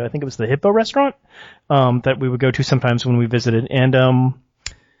Francisco, I think. I think it was the Hippo restaurant, that we would go to sometimes when we visited. And,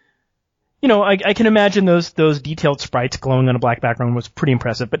 I can imagine those detailed sprites glowing on a black background was pretty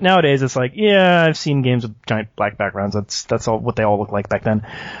impressive. But nowadays, it's like, yeah, I've seen games with giant black backgrounds. That's all what they all look like back then.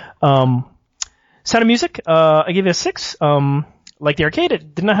 Sound of music, I gave it a 6. Like the arcade,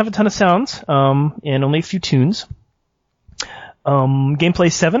 it did not have a ton of sounds, and only a few tunes.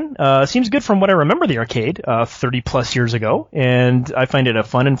 Gameplay 7, seems good from what I remember the arcade, 30 plus years ago, and I find it a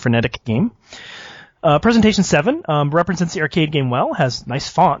fun and frenetic game. Presentation 7, represents the arcade game well, has nice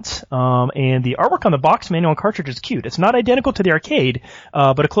fonts, and the artwork on the box, manual, and cartridge is cute. It's not identical to the arcade,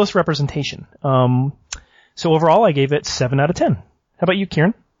 but a close representation. So overall, I gave it 7 out of 10. How about you,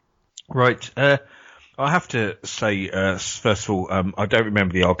 Kieran? Right. I have to say, first of all, I don't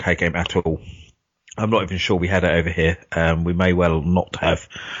remember the arcade game at all. I'm not even sure we had it over here. We may well not have.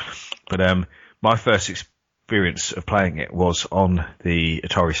 But my first experience of playing it was on the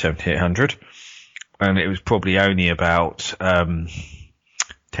Atari 7800. And it was probably only about 10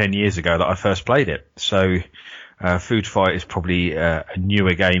 years ago that I first played it. So Food Fight is probably a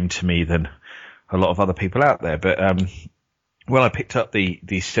newer game to me than a lot of other people out there. But when I picked up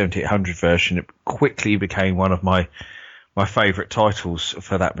the 7800 version, it quickly became one of my favourite titles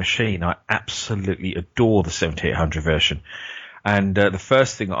for that machine. I absolutely adore the 7800 version. And the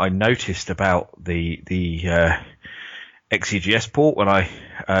first thing I noticed about the XEGS port when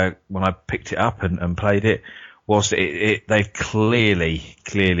I picked it up and played it was that they've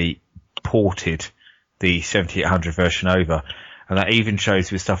clearly ported the 7800 version over. And that even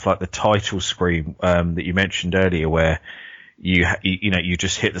shows with stuff like the title screen that you mentioned earlier, where you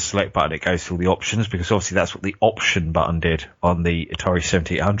just hit the select button, it goes through the options, because obviously that's what the option button did on the Atari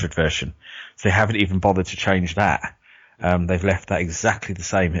 7800 version. So they haven't even bothered to change that. They've left that exactly the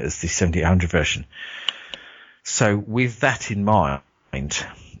same as the 7800 version. So with that in mind,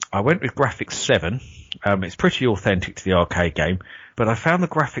 I went with graphics 7. It's pretty authentic to the arcade game, but I found the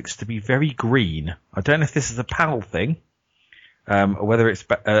graphics to be very green. I don't know if this is a PAL thing, or whether it's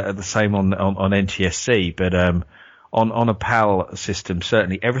the same on NTSC, but on a PAL system,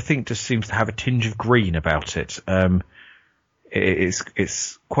 certainly everything just seems to have a tinge of green about it.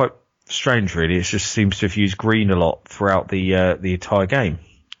 It's quite strange, really. It just seems to have used green a lot throughout the entire game.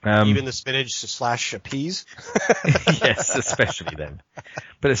 Even the spinach / peas? Yes, especially them.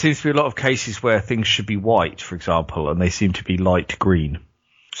 But there seems to be a lot of cases where things should be white, for example, and they seem to be light green.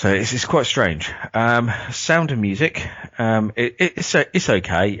 So it's quite strange. Sound and music, it's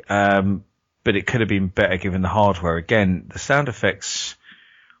okay, but it could have been better given the hardware. Again, the sound effects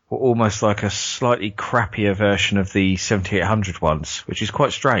were almost like a slightly crappier version of the 7800 ones, which is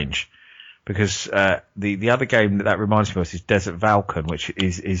quite strange. Because the other game that reminds me of is Desert Falcon, which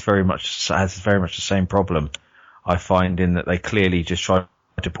has very much the same problem. I find in that they clearly just tried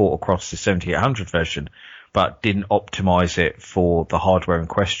to port across the 7800 version, but didn't optimize it for the hardware in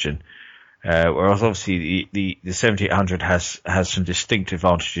question. Whereas obviously the 7800 has some distinct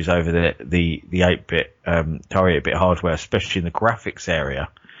advantages over the 8-bit Atari 8-bit hardware, especially in the graphics area.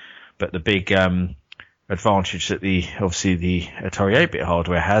 But the big advantage that the Atari 8-bit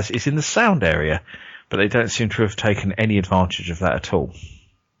hardware has is in the sound area, but they don't seem to have taken any advantage of that at all.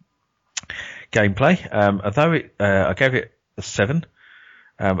 Gameplay, although I gave it a 7,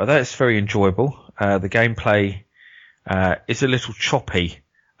 although it's very enjoyable, the gameplay is a little choppy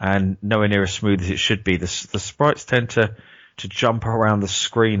and nowhere near as smooth as it should be. The sprites tend to jump around the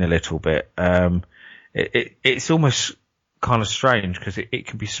screen a little bit. It's almost kind of strange because it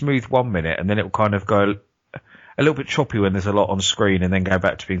can be smooth 1 minute and then it will kind of go a little bit choppy when there's a lot on screen and then go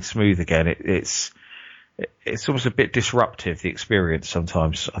back to being smooth again. It's almost a bit disruptive, the experience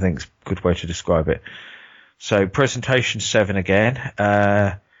sometimes. I think it's a good way to describe it. So presentation 7 again.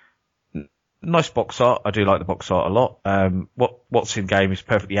 Nice box art. I do like the box art a lot. What's in game is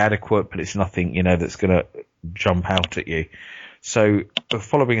perfectly adequate, but it's nothing, that's going to jump out at you. So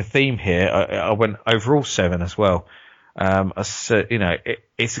following a theme here, I went overall 7 as well. It's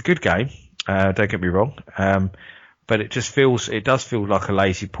a good game. Don't get me wrong. but it does feel like a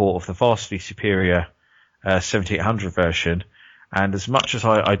lazy port of the vastly superior 7800 version. And as much as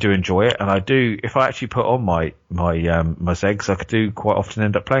I do enjoy it, and I do, if I actually put on my Zegs, I could do quite often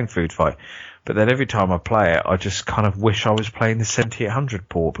end up playing Food Fight. But then every time I play it, I just kind of wish I was playing the 7800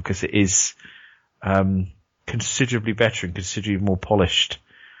 port, because it is considerably better and considerably more polished.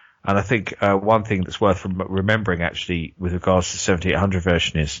 And I think one thing that's worth remembering actually with regards to the 7800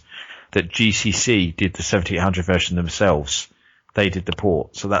 version is that GCC did the 7800 version themselves. They did the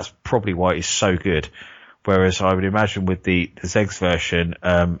port, so that's probably why it's so good. Whereas I would imagine with the Zegs version,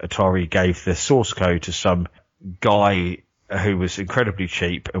 Atari gave the source code to some guy who was incredibly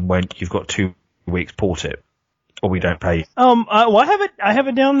cheap and went, "You've got 2 weeks, port it, or we don't pay." Well, I have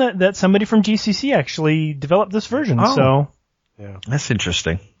it down that somebody from GCC actually developed this version. Oh. So Yeah. That's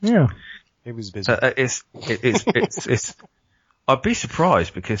interesting. yeah. It was busy. It's. I'd be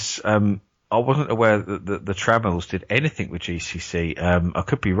surprised because I wasn't aware that the Trammels did anything with GCC. I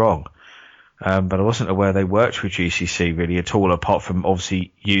could be wrong. But I wasn't aware they worked with GCC really at all, apart from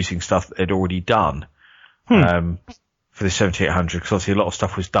obviously using stuff that they'd already done for the 7800, because obviously a lot of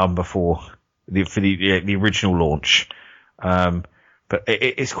stuff was done before for the original launch. But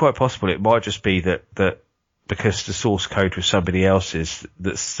it's quite possible it might just be that because the source code was somebody else's,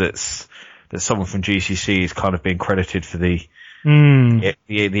 that someone from GCC is kind of being credited for the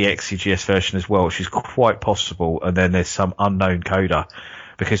XEGS version as well, which is quite possible. And then there's some unknown coder.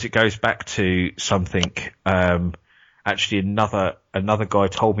 Because it goes back to something, actually another guy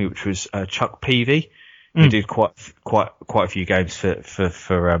told me, which was Chuck Peavy, who did quite a few games for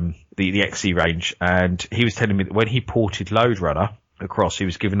the XE range, and he was telling me that when he ported Lode Runner across, he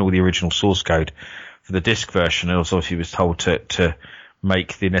was given all the original source code for the disc version, and also he was told to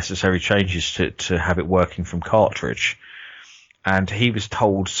make the necessary changes to have it working from cartridge. And he was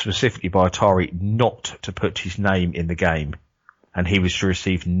told specifically by Atari not to put his name in the game. And he was to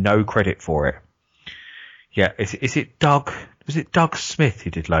receive no credit for it. Yeah, is it Doug? Was it Doug Smith who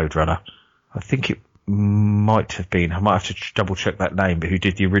did Lode Runner? I think it might have been. I might have to double check that name, but who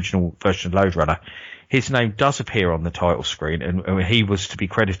did the original version of Lode Runner? His name does appear on the title screen, and he was to be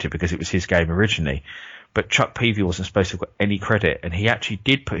credited because it was his game originally. But Chuck Peavy wasn't supposed to have got any credit, and he actually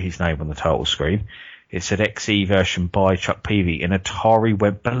did put his name on the title screen. It said XE version by Chuck Peavy, and Atari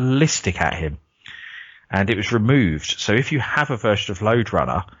went ballistic at him. And it was removed. So if you have a version of Lode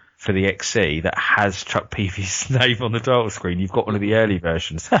Runner for the XE that has Chuck Peavy's name on the title screen, you've got one of the early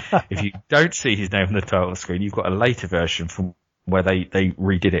versions. If you don't see his name on the title screen, you've got a later version from where they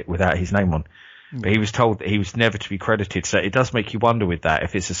redid it without his name on. But he was told that he was never to be credited. So it does make you wonder with that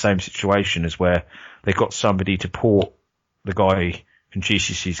if it's the same situation as where they got somebody to port the guy from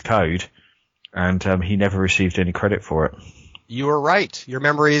GCC's code, and he never received any credit for it. You were right. Your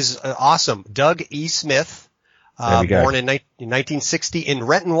memory is awesome. Doug E. Smith, born in 1960 in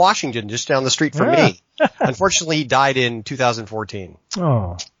Renton, Washington, just down the street from me. Unfortunately, he died in 2014.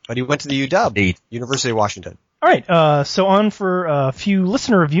 Oh. But he went to the UW, Indeed. University of Washington. All right, so on for a few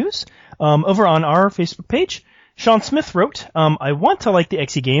listener reviews. Over on our Facebook page, Sean Smith wrote, I want to like the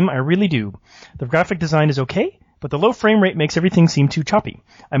XE game, I really do. The graphic design is okay, but the low frame rate makes everything seem too choppy.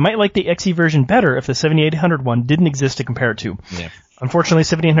 I might like the XE version better if the 7800 one didn't exist to compare it to. Yeah. Unfortunately,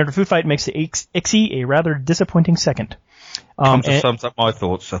 7800 Food Fight makes the XE a rather disappointing second. Sums up my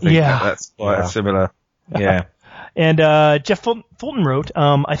thoughts. I think that's quite a similar. Yeah. And Jeff Fulton wrote,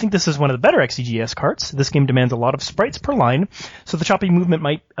 I think this is one of the better XEGS carts. This game demands a lot of sprites per line, so the choppy movement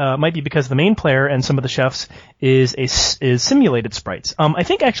might be because the main player and some of the chefs is simulated sprites. I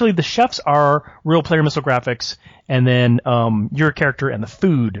think actually the chefs are real player missile graphics, and then your character and the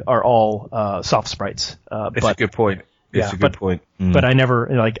food are all soft sprites. It's a good point. It's a good point. Mm. But I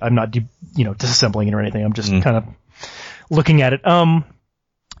never I'm not disassembling it or anything. I'm just kind of looking at it.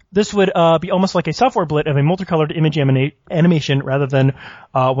 This would be almost like a software blit of a multicolored image animation rather than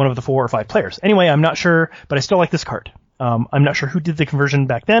one of the 4 or 5 players. Anyway, I'm not sure, but I still like this cart. I'm not sure who did the conversion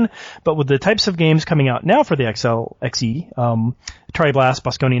back then, but with the types of games coming out now for the XE, Atari Blast,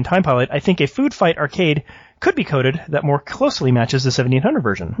 Bosconi, and Time Pilot, I think a Food Fight arcade could be coded that more closely matches the 7800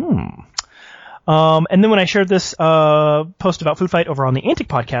 version. And then when I shared this post about Food Fight over on the Antic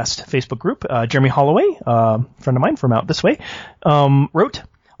Podcast Facebook group, Jeremy Holloway, friend of mine from out this way, wrote,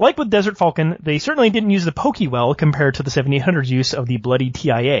 like with Desert Falcon, they certainly didn't use the pokey well compared to the 7800's use of the bloody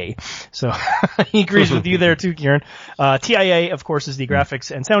TIA. So he agrees with you there too, Kieran. TIA, of course, is the graphics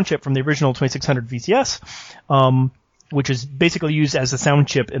and sound chip from the original 2600 VCS. which is basically used as a sound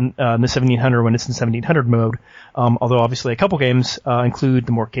chip in the 1700 when it's in 1700 mode. Although obviously a couple games include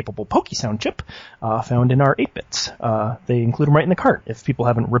the more capable Pokey sound chip found in our 8-bits. They include them right in the cart if people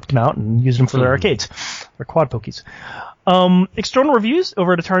haven't ripped them out and used them for their arcades. They're quad Pokeys. External reviews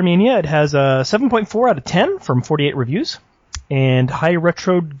over at Atari Mania, it has a 7.4 out of 10 from 48 reviews. And High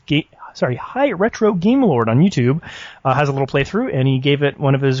Retro Game Lord on YouTube has a little playthrough, and he gave it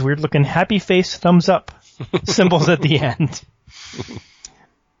one of his weird-looking happy face thumbs up symbols at the end.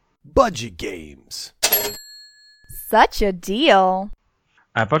 Budget games. Such a deal.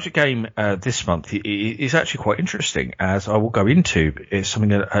 Our budget game this month is actually quite interesting, as I will go into. It's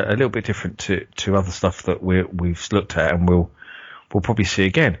something a little bit different to other stuff that we've looked at, and we'll probably see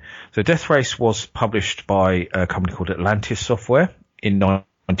again. So Death Race was published by a company called Atlantis Software in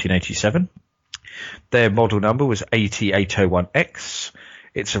 1987. Their model number was 80801X.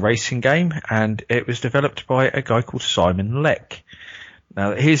 It's a racing game, and it was developed by a guy called Simon Leck.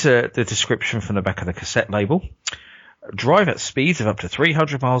 Now, here's the description from the back of the cassette label. Drive at speeds of up to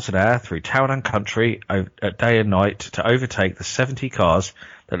 300 miles an hour through town and country at day and night to overtake the 70 cars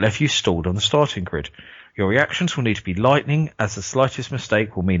that left you stalled on the starting grid. Your reactions will need to be lightning, as the slightest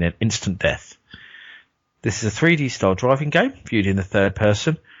mistake will mean an instant death. This is a 3D style driving game, viewed in the third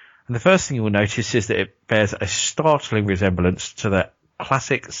person, and the first thing you will notice is that it bears a startling resemblance to the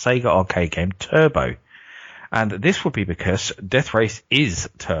classic Sega arcade game Turbo. And this would be because Death Race is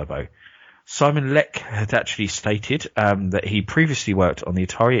Turbo. Simon Leck had actually stated that he previously worked on the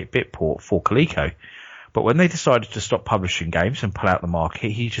Atari 8-bit port for Coleco, but when they decided to stop publishing games and pull out the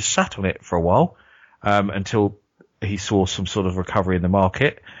market, he just sat on it for a while until he saw some sort of recovery in the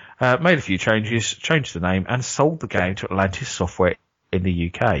market, made a few changes, changed the name, and sold the game to Atlantis Software in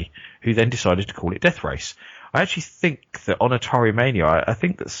the UK, who then decided to call it Death Race. I actually think that on Atari Mania, I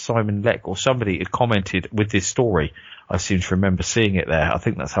think that Simon Leck or somebody had commented with this story. I seem to remember seeing it there. I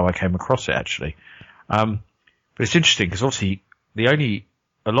think that's how I came across it, actually. But it's interesting because obviously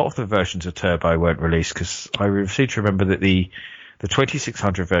a lot of the versions of Turbo weren't released, because I seem to remember that the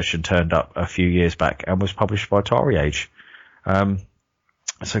 2600 version turned up a few years back and was published by Atari Age.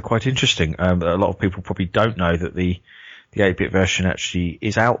 So quite interesting. A lot of people probably don't know that the 8-bit version actually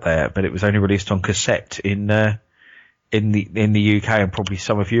is out there, but it was only released on cassette in the UK and probably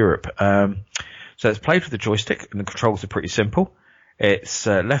some of Europe. So it's played with the joystick, and the controls are pretty simple. It's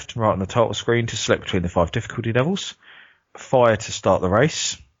left and right on the title screen to select between the 5 difficulty levels. Fire to start the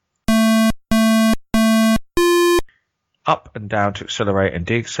race. Up and down to accelerate and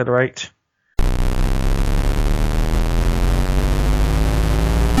deaccelerate.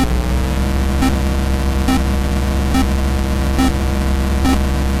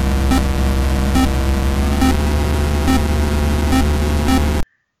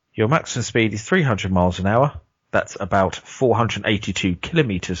 Your maximum speed is 300 miles an hour. That's about 482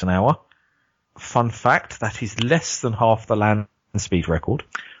 kilometers an hour. Fun fact, that is less than half the land speed record.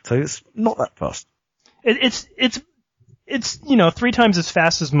 So it's not that fast. It's 3 times as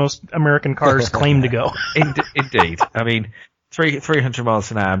fast as most American cars claim to go. Indeed. I mean, 300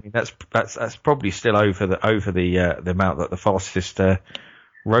 miles an hour. I mean, that's probably still over the amount that the fastest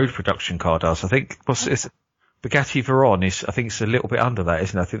road production car does. I think it's Bugatti Veyron I think it's a little bit under that,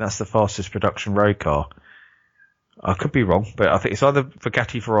 isn't it? I think that's the fastest production road car. I could be wrong, but I think it's either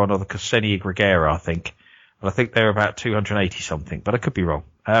Bugatti Veyron or the Cosenia Gregera, I think. And I think they're about 280 something, but I could be wrong.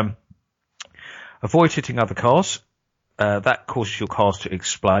 Avoid hitting other cars. That causes your cars to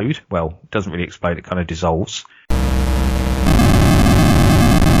explode. Well, it doesn't really explode, it kind of dissolves.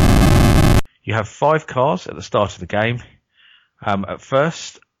 You have 5 cars at the start of the game. At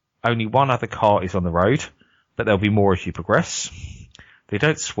first, only one other car is on the road, but there'll be more as you progress. They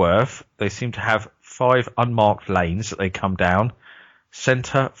don't swerve. They seem to have 5 unmarked lanes that they come down.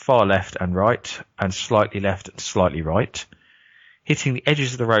 Centre, far left and right, and slightly left and slightly right. Hitting the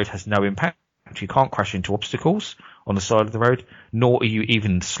edges of the road has no impact. You can't crash into obstacles on the side of the road, nor are you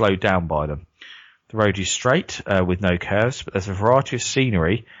even slowed down by them. The road is straight, with no curves, but there's a variety of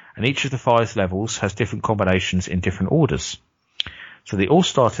scenery, and each of the 5 levels has different combinations in different orders. So they all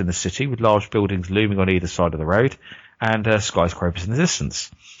start in the city, with large buildings looming on either side of the road, and skyscrapers in the distance.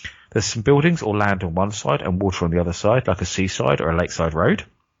 There's some buildings or land on one side and water on the other side, like a seaside or a lakeside road.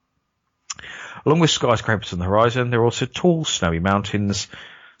 Along with skyscrapers on the horizon, there are also tall, snowy mountains,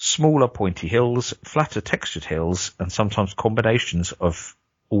 smaller, pointy hills, flatter, textured hills, and sometimes combinations of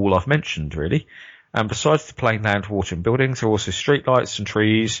all I've mentioned, really. And besides the plain land, water, and buildings, there are also streetlights and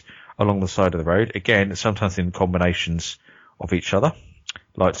trees along the side of the road, again, sometimes in combinations of each other.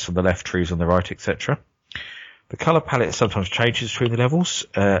 Lights on the left, trees on the right, etc. The colour palette sometimes changes between the levels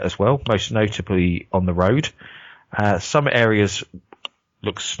as well, most notably on the road. Some areas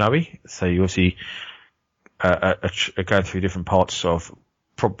look snowy, so you obviously are going through different parts of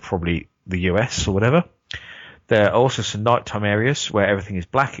probably the US or whatever. There are also some nighttime areas where everything is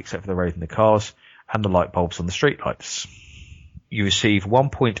black except for the road and the cars and the light bulbs on the street lights. You receive 1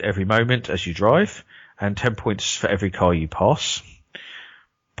 point every moment as you drive and 10 points for every car you pass.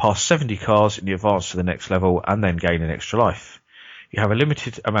 Pass 70 cars and you advance to the next level and then gain an extra life. You have a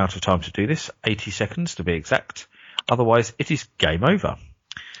limited amount of time to do this, 80 seconds to be exact. Otherwise, it is game over.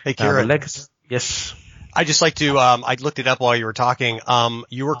 Hey, Kieran. Yes. I just like to, I looked it up while you were talking.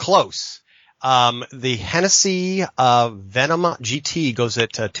 You were close. The Hennessy, Venom GT goes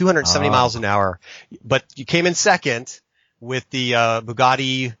at 270 miles an hour, but you came in second with the,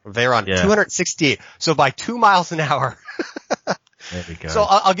 Bugatti Veyron, 268. So by 2 miles an hour. There we go. So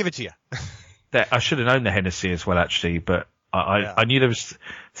I'll give it to you. I should have known the Hennessy as well, actually, but I knew there was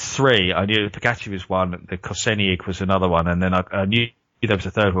three. I knew the Bugatti was one, the Koenigsegg was another one, and then I knew there was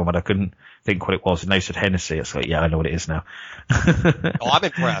a third one, but I couldn't think what it was, and they said Hennessy. It's like, yeah, I know what it is now. Oh, I'm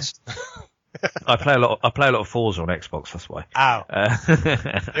impressed. I play a lot of Forza on Xbox, that's why. Ow.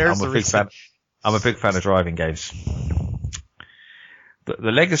 I'm a big fan of driving games.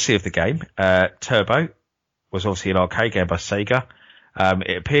 The legacy of the game, Turbo, was obviously an arcade game by Sega.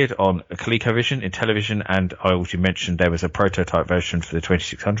 It appeared on ColecoVision in television, and I already mentioned there was a prototype version for the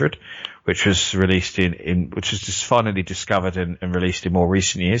 2600, which was released which was just finally discovered and released in more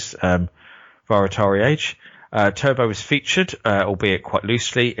recent years, via Atari Age. Turbo was featured, albeit quite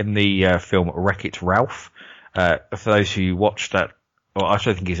loosely, in the film Wreck-It Ralph. For those who watched that, well, I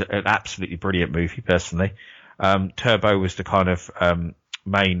still think he's an absolutely brilliant movie, personally. Turbo was the kind of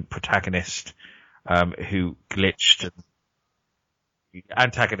main protagonist who glitched.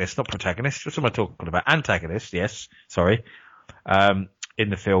 Antagonist, not protagonist. What am I talking about? Antagonist, yes. Sorry. In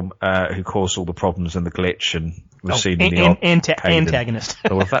the film, who caused all the problems and the glitch and was seen in the antagonist.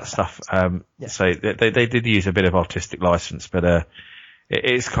 All of that stuff. So they did use a bit of artistic license, but it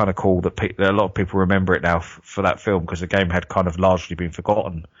is kind of cool that a lot of people remember it now for that film, because the game had kind of largely been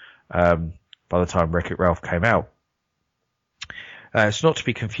forgotten by the time Wreck-It Ralph came out. It's not to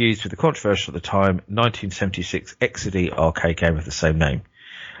be confused with the controversial at the time 1976 Exidy arcade game of the same name.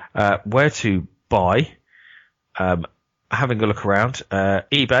 Where to buy? Having a look around,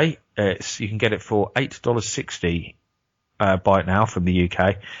 eBay, you can get it for $8.60 buy it now from the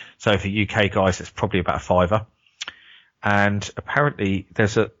UK. So for UK guys, it's probably about $5. And apparently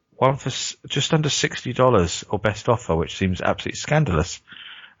there's a one for just under $60 or best offer, which seems absolutely scandalous.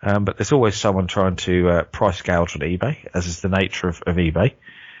 But there's always someone trying to price gouge on eBay, as is the nature of eBay.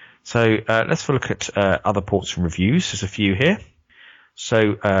 So let's have a look at other ports and reviews. There's a few here.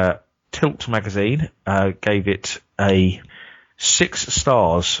 So Tilt magazine gave it a 6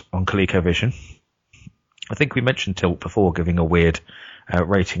 stars on ColecoVision. I think we mentioned Tilt before, giving a weird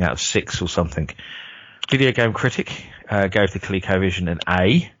rating out of 6 or something. Video Game Critic gave the ColecoVision an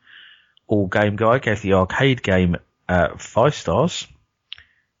A. All Game Guy gave the arcade game 5 stars.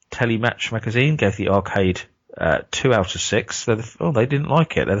 Telematch magazine gave the arcade 2 out of 6. They didn't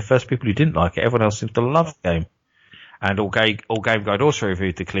like it. They're the first people who didn't like it. Everyone else seems to love the game. And All Game Guide also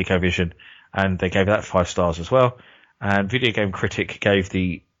reviewed the ColecoVision, and they gave that 5 stars as well. And Video Game Critic gave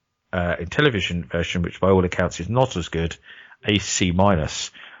the Intellivision version, which by all accounts is not as good, a C-.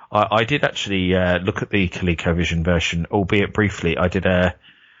 I did actually look at the ColecoVision version, albeit briefly. I did a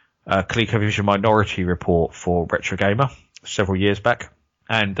ColecoVision Minority Report for Retro Gamer several years back.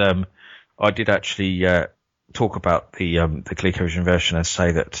 And I did actually talk about the ColecoVision version and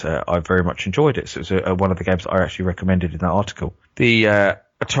say that I very much enjoyed it. So it was one of the games that I actually recommended in that article. The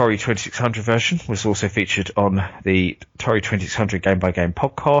Atari 2600 version was also featured on the Atari 2600 Game by Game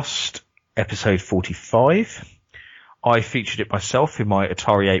podcast, episode 45. I featured it myself in my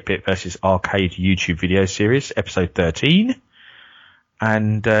Atari 8-bit versus arcade YouTube video series, episode 13.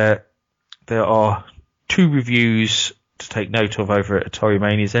 And there are 2 reviews to take note of over at Atari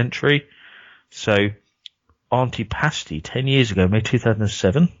Mania's entry. So, Auntie Pasty, 10 years ago, May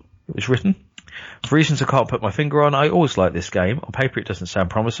 2007, it was written. For reasons I can't put my finger on, I always like this game. On paper it doesn't sound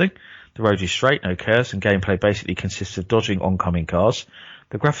promising. The road is straight, no curves, and gameplay basically consists of dodging oncoming cars.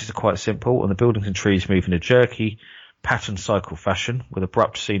 The graphics are quite simple, and the buildings and trees move in a jerky, pattern cycle fashion, with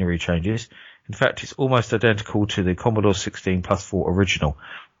abrupt scenery changes. In fact, it's almost identical to the Commodore 16 Plus 4 original.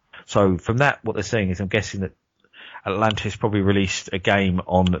 So, from that, what they're saying is, I'm guessing that Atlantis probably released a game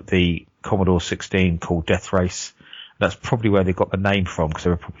on the Commodore 16 called Death Race. That's probably where they got the name from, because they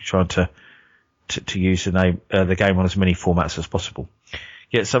were probably trying to use the game on as many formats as possible.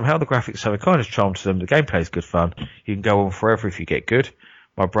 Yet somehow the graphics have a kind of charm to them. The gameplay is good fun. You can go on forever if you get good.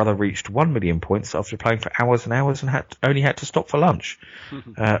 My brother reached 1 million points after playing for hours and hours and only had to stop for lunch.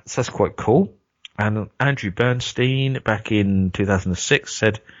 So that's quite cool. And Andrew Bernstein, back in 2006,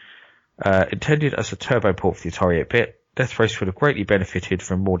 said, intended as a turbo port for the Atari 8-bit, Death Race would have greatly benefited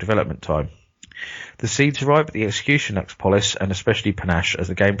from more development time. The seeds are right, but the execution lacks polish and especially panache, as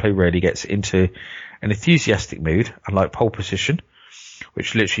the gameplay rarely gets into an enthusiastic mood, unlike Pole Position,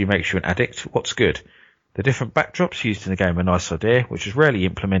 which literally makes you an addict. What's good? The different backdrops used in the game are a nice idea, which was rarely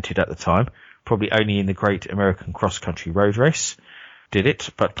implemented at the time, probably only in the Great American Cross Country Road Race did it,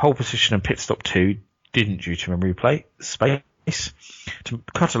 but Pole Position and Pit Stop 2 didn't due to memory space. To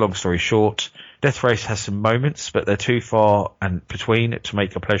cut a long story short, Death Race has some moments, but they're too far and between to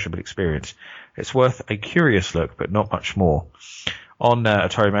make a pleasurable experience. It's worth a curious look, but not much more. On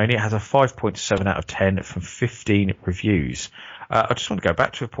Atari Mania, it has a 5.7 out of 10 from 15 reviews. I just want to go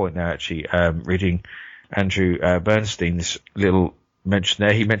back to a point there, actually, reading Andrew Bernstein's little mention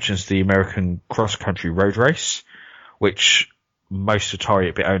there. He mentions the American Cross Country Road Race, which most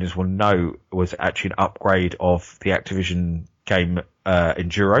Atari 8-bit owners will know was actually an upgrade of the Activision game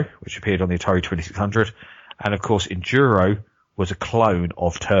Enduro, which appeared on the Atari 2600. And of course, Enduro was a clone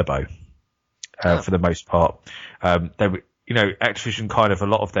of Turbo for the most part. They were, Activision kind of, a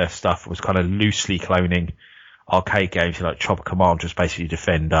lot of their stuff was kind of loosely cloning arcade games like Chopper Command, just basically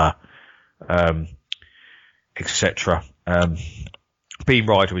Defender, etc. Beam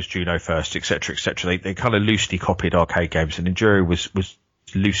Rider was Juno first, etc., etc. They kind of loosely copied arcade games, and Enduro was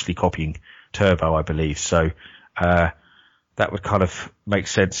loosely copying Turbo, I believe. So that would kind of make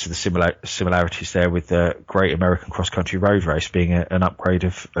sense to the similarities there with the Great American Cross Country Road Race being an upgrade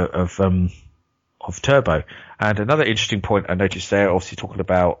of Turbo. And another interesting point I noticed there, obviously talking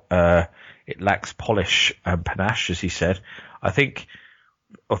about it lacks polish and panache, as he said. I think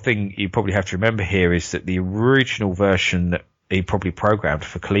a thing you probably have to remember here is that the original version that he probably programmed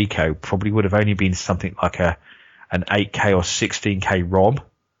for Coleco probably would have only been something like an 8K or 16K ROM,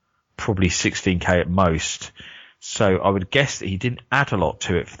 probably 16K at most. So I would guess that he didn't add a lot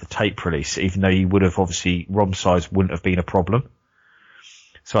to it for the tape release, even though he would have obviously, ROM size wouldn't have been a problem.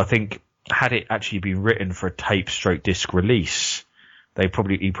 So I think had it actually been written for a tape/disc release, he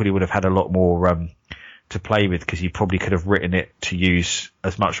probably would have had a lot more to play with, because he probably could have written it to use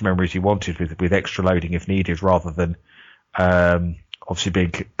as much memory as he wanted with extra loading if needed, rather than obviously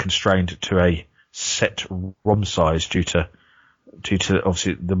being constrained to a set ROM size due to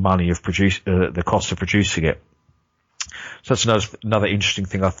obviously the money of the cost of producing it. So that's another interesting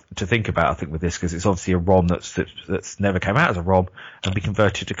thing to think about, I think, with this, because it's obviously a ROM that's never came out as a ROM and be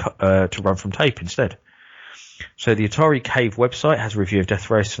converted to run from tape instead. So the Atari Cave website has a review of Death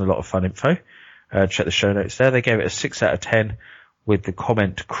Race and a lot of fun info. Check the show notes there. They gave it a 6 out of 10 with the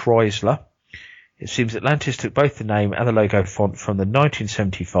comment Chrysler. It seems Atlantis took both the name and the logo font from the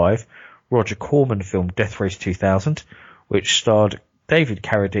 1975 Roger Corman film Death Race 2000, which starred David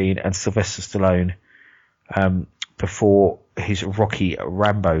Carradine and Sylvester Stallone before his Rocky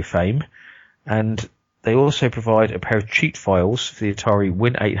Rambo fame. And they also provide a pair of cheat files for the Atari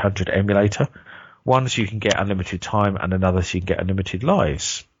Win800 emulator, one so you can get unlimited time and another so you can get unlimited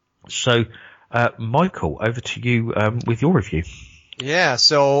lives. So, Michael, over to you with your review. Yeah,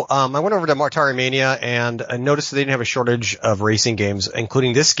 so I went over to Atari Mania and I noticed that they didn't have a shortage of racing games,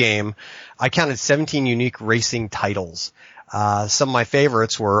 including this game. I counted 17 unique racing titles. Some of my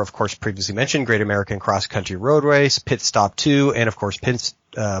favorites were, of course, previously mentioned, Great American Cross Country Road Race, Pit Stop 2, and, of course,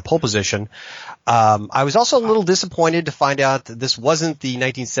 Pole Position. I was also a little disappointed to find out that this wasn't the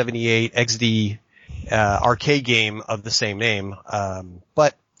 1978 XD arcade game of the same name,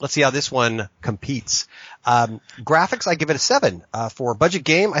 but let's see how this one competes. Graphics, I give it a 7. For a budget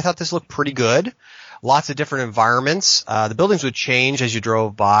game, I thought this looked pretty good. Lots of different environments. The buildings would change as you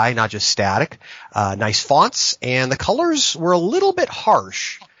drove by, not just static. Nice fonts, and the colors were a little bit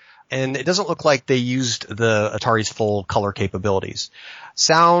harsh. And it doesn't look like they used the Atari's full color capabilities.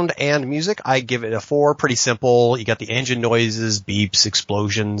 Sound and music, I give it a 4. Pretty simple. You got the engine noises, beeps,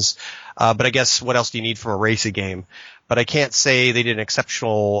 explosions. But I guess what else do you need from a racing game? But I can't say they did an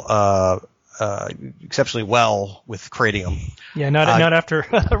exceptionally well with creating them. Yeah, not after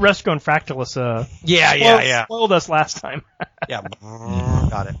Resco and Fractalus. Spoiled us last time. Yeah,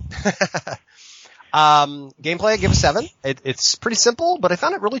 got it. Gameplay, I give a 7. It's pretty simple, but I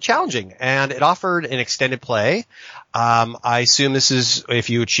found it really challenging, and it offered an extended play. I assume this is if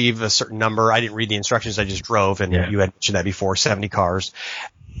you achieve a certain number. I didn't read the instructions, I just drove, and you had mentioned that before, 70 cars.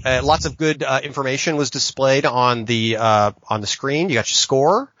 Lots of good information was displayed on the screen. You got your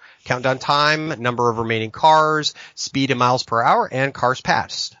score, countdown time, number of remaining cars, speed in miles per hour, and cars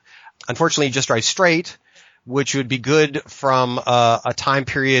passed. Unfortunately, Just Drive Straight which would be good from a time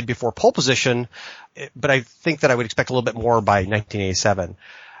period before pole position, but I think that I would expect a little bit more by 1987.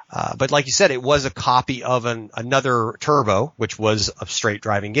 But like you said, it was a copy of another Turbo, which was a straight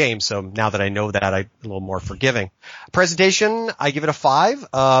driving game. So now that I know that, I'm a little more forgiving. Presentation, I give it a 5.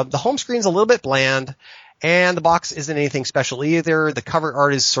 The home screen's a little bit bland, and the box isn't anything special either. The cover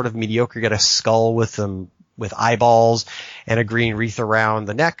art is sort of mediocre. You got a skull with eyeballs and a green wreath around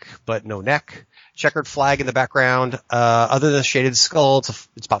the neck, but no neck. Checkered flag in the background. Other than the shaded skull,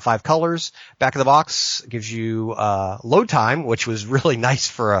 it's about 5 colors. Back of the box gives you load time, which was really nice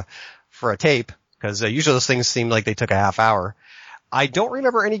for a tape, because usually those things seem like they took a half hour. I don't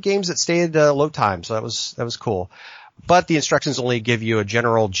remember any games that stayed load time, so that was cool. But the instructions only give you a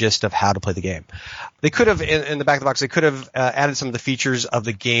general gist of how to play the game. They could have, in the back of the box, they could have added some of the features of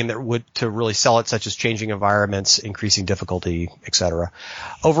the game that would to really sell it, such as changing environments, increasing difficulty, etc.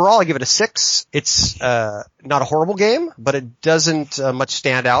 Overall, I give it a 6. It's not a horrible game, but it doesn't much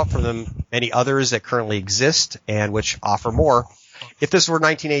stand out from the many others that currently exist and which offer more. If this were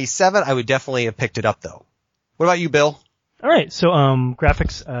 1987, I would definitely have picked it up, though. What about you, Bill? All right, so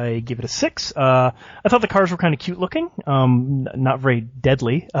graphics, I give it a 6. I thought the cars were kind of cute looking, not very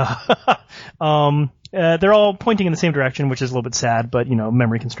deadly. They're all pointing in the same direction, which is a little bit sad, but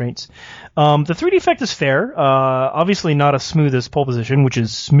memory constraints. The 3D effect is fair. Obviously not as smooth as pole position, which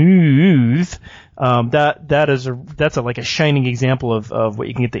is smooth. That's like a shining example of what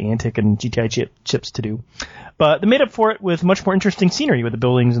you can get the Antic and GTI chips to do. But they made up for it with much more interesting scenery with the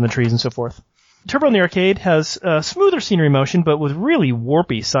buildings and the trees and so forth. Turbo in the arcade has smoother scenery motion, but with really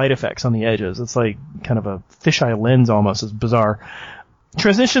warpy side effects on the edges. It's like kind of a fisheye lens almost. It's bizarre.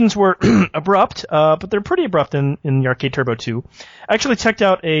 Transitions were abrupt, but they're pretty abrupt in the arcade Turbo 2. I actually checked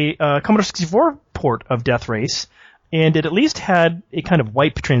out a Commodore 64 port of Death Race, and it at least had a kind of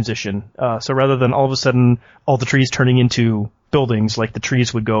wipe transition. So rather than all of a sudden all the trees turning into buildings, like the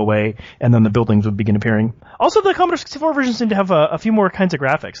trees would go away and then the buildings would begin appearing. Also, the Commodore 64 version seemed to have a few more kinds of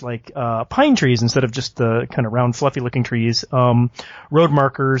graphics, like pine trees instead of just the kind of round, fluffy-looking trees, road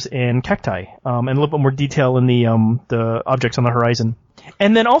markers, and cacti, and a little bit more detail in the objects on the horizon.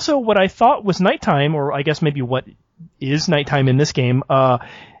 And then also what I thought was nighttime, or I guess maybe what is nighttime in this game,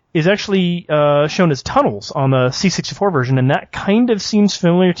 is actually shown as tunnels on the C64 version, and that kind of seems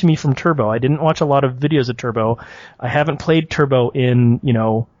familiar to me from Turbo. I didn't watch a lot of videos of Turbo. I haven't played Turbo in,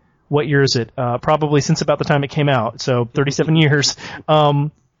 what year is it? Probably since about the time it came out, so 37 years.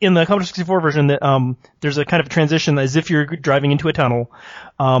 In the Commodore 64 version, there's a kind of transition as if you're driving into a tunnel,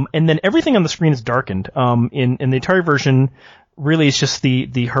 and then everything on the screen is darkened. In the Atari version, really it's just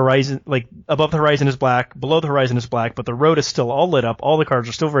the horizon, like above the horizon is black, below the horizon is black, but the road is still all lit up, all the cars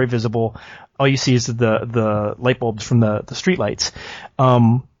are still very visible. All you see is the light bulbs from the street lights.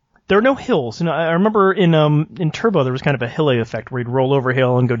 There are no hills. I remember in Turbo there was kind of a hilly effect where you'd roll over a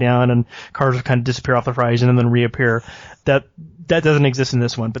hill and go down and cars would kind of disappear off the horizon and then reappear. That doesn't exist in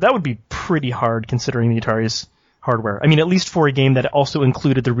this one, but that would be pretty hard considering the Atari's hardware. I mean, at least for a game that also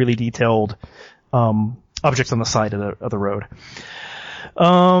included the really detailed objects on the side of the road.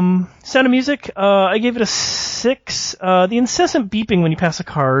 Sound of music, I gave it a 6. The incessant beeping when you pass the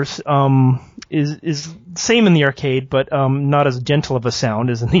cars is same in the arcade, but not as gentle of a sound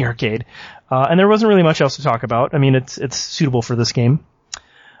as in the arcade. And there wasn't really much else to talk about. I mean, it's suitable for this game.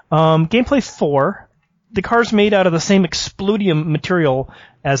 Gameplay 4. The car's made out of the same explodium material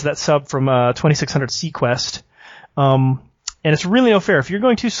as that sub from 2600 Sequest. And it's really no fair. If you're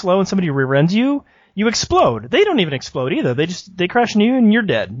going too slow and somebody rear-ends you, you explode. They don't even explode either. They crash into you and you're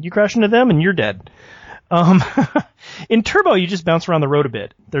dead. You crash into them and you're dead. In Turbo, you just bounce around the road a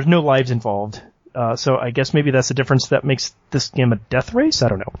bit. There's no lives involved. So I guess maybe that's the difference that makes this game a death race? I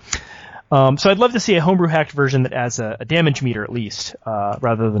don't know. So I'd love to see a homebrew hacked version that adds a damage meter at least,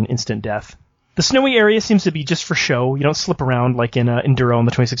 rather than instant death. The snowy area seems to be just for show. You don't slip around like in Enduro on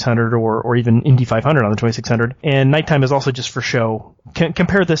the 2600 or even Indy 500 on the 2600. And nighttime is also just for show.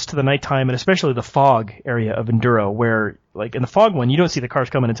 Compare this to the nighttime and especially the fog area of Enduro, where like in the fog one, you don't see the cars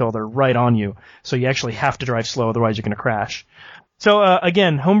coming until they're right on you. So you actually have to drive slow, otherwise you're going to crash. So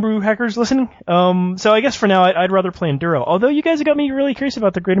again, homebrew hackers listening. So I guess for now I'd rather play Enduro. Although you guys have got me really curious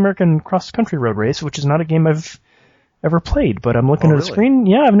about the Great American Cross Country Road Race, which is not a game I've ever played, but I'm looking at the screen.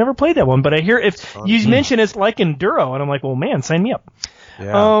 Yeah, I've never played that one, but I hear if you mention it's like Enduro, and I'm like, well, man, sign me up.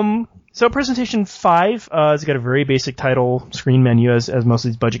 Yeah. So presentation 5 has got a very basic title screen menu, as most of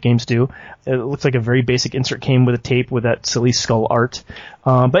these budget games do. It looks like a very basic insert came with a tape with that silly skull art.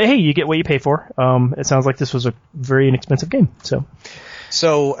 But hey, you get what you pay for. It sounds like this was a very inexpensive game. So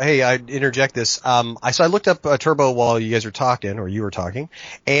So, hey, I interject this. I looked up Turbo while you guys were talking, or you were talking,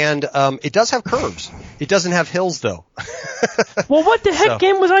 and it does have curves. It doesn't have hills, though. Well, what the heck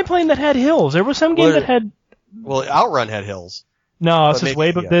game was I playing that had hills? There was some game that had. Well, Outrun had hills. No, this is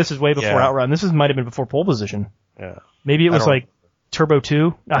way before Outrun. This might have been before Pole Position. Yeah. Maybe it was like Turbo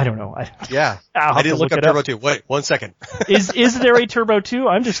 2. I don't know. I didn't look up Turbo 2. Wait, 1 second. Is there a Turbo 2?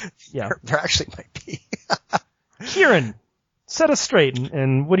 There actually might be. Kieran, set us straight,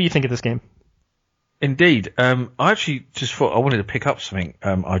 and what do you think of this game? Indeed. I actually just thought I wanted to pick up something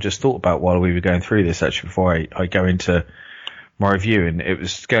I just thought about while we were going through this, actually, before I go into my review, and it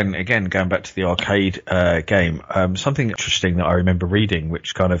was going back to the arcade game. Something interesting that I remember reading,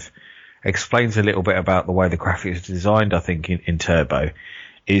 which kind of explains a little bit about the way the graphics are designed, I think, in Turbo,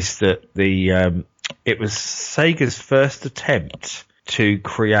 is that it was Sega's first attempt to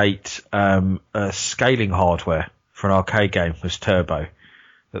create a scaling hardware for an arcade game was Turbo.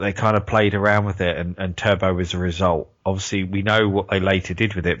 That they kind of played around with it, and Turbo was a result. Obviously, we know what they later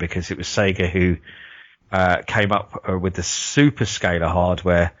did with it because it was Sega who came up with the super scaler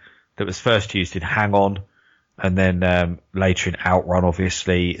hardware that was first used in Hang-On, and then later in Outrun,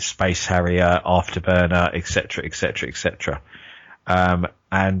 obviously, Space Harrier, Afterburner, etc., etc., etc.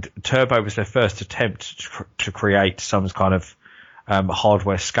 And Turbo was their first attempt to create some kind of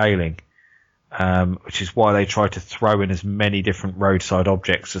hardware scaling, which is why they tried to throw in as many different roadside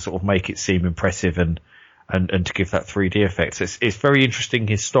objects to sort of make it seem impressive and to give that 3D effect. So it's very interesting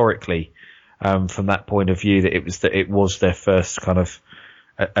historically, from that point of view, that it was their first kind of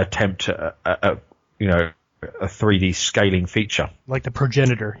attempt at a 3D scaling feature. Like the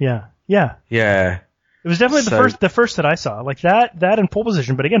progenitor, yeah. It was definitely the first that I saw, like that and Pole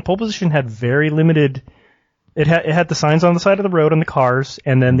Position. But again, Pole Position had very limited. It had the signs on the side of the road on the cars,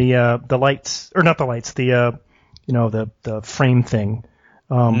 and then the lights, or not the lights, the frame thing.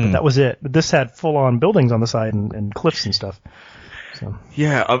 But that was it. But this had full on buildings on the side and cliffs and stuff. So.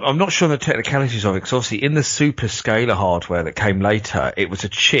 Yeah, I'm not sure on the technicalities of it, because obviously in the super scaler hardware that came later, it was a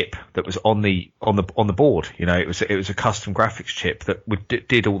chip that was on the board. You know, it was a custom graphics chip that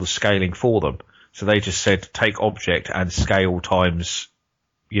did all the scaling for them. So they just said take object and scale times,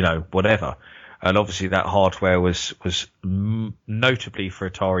 whatever. And obviously that hardware was notably for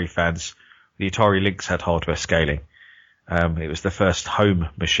Atari fans. The Atari Lynx had hardware scaling. It was the first home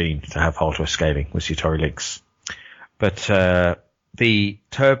machine to have hardware scaling, was the Atari Lynx. But the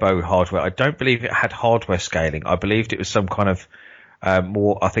Turbo hardware, I don't believe it had hardware scaling. I believed it was some kind of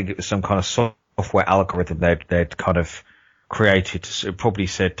I think it was some kind of software algorithm they'd kind of created. It probably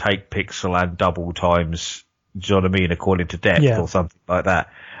said take pixel and double times, do you know what I mean, according to depth or something like that.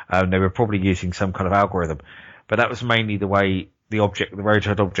 They were probably using some kind of algorithm, but that was mainly the way the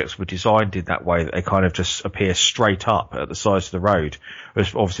roadside objects were designed in that way, that they kind of just appear straight up at the sides of the road. It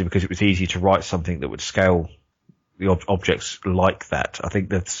was obviously because it was easy to write something that would scale the objects like that. I think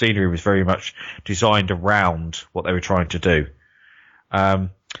the scenery was very much designed around what they were trying to do.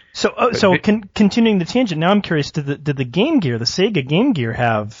 Continuing the tangent, now I'm curious, did the Game Gear, the Sega Game Gear,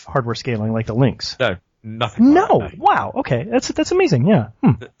 have hardware scaling like the Lynx? No. Nothing. No. Like that, no. Wow. Okay. That's amazing. Yeah.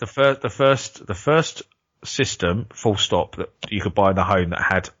 The first system, full stop, that you could buy in the home that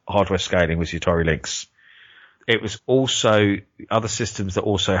had hardware scaling was the Atari Lynx. It was also other systems that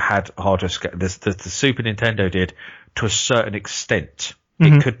also had hardware scaling. The Super Nintendo did to a certain extent.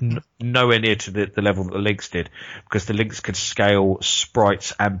 Mm-hmm. It could nowhere near to the level that the Lynx did, because the Lynx could scale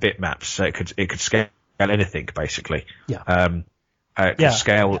sprites and bitmaps, so it could scale anything basically. Yeah. It could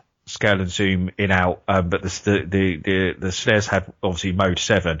scale and zoom in out, but the SNES had obviously mode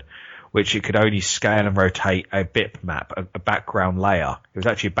 7, which it could only scale and rotate a bitmap, a background layer. It was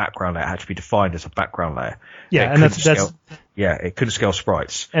actually a background layer. It had to be defined as a background layer. Yeah, and it couldn't scale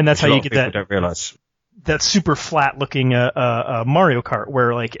sprites. And that's how you get that. Don't realize that super flat looking Mario Kart,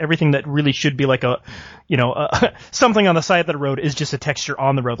 where like everything that really should be like something on the side of the road is just a texture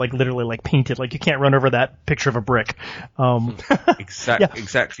on the road, like literally like painted. Like you can't run over that picture of a brick.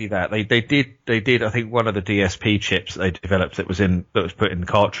 Exactly that. They did. I think one of the DSP chips that they developed that was put in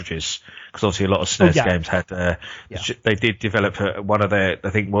cartridges, because obviously a lot of SNES games had. They did develop one of the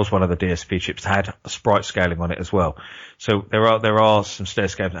DSP chips had sprite scaling on it as well. So there are some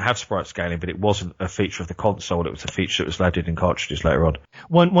SNES games that have sprite scaling, but it wasn't a feature of the console. It was a feature that was loaded in cartridges later on.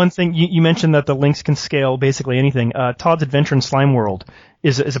 One thing you mentioned that the Lynx can scale basically anything. Todd's Adventure in Slime World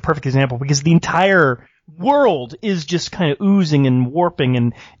is a perfect example, because the entire world is just kind of oozing and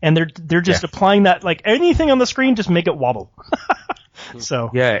warping, and they're just applying that, like anything on the screen, just make it wobble.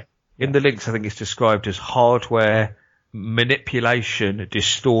 So in the Lynx, I think it's described as hardware manipulation,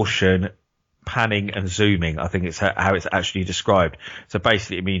 distortion, panning and zooming. I think it's how it's actually described. So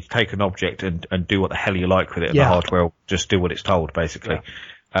basically it means take an object and do what the hell you like with it, and the hardware will just do what it's told, basically.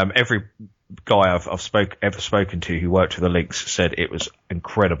 Every guy I've ever spoken to who worked with the Lynx said it was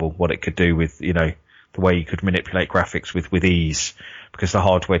incredible what it could do with, you know, the way you could manipulate graphics with ease, because the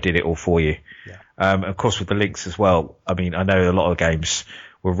hardware did it all for you. Of course with the Lynx as well, I mean, I know a lot of games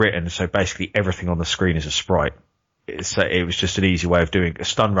were written so basically everything on the screen is a sprite. So it was just an easy way of doing a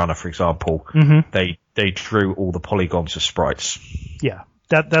Stun Runner, for example. They drew all the polygons as sprites. Yeah,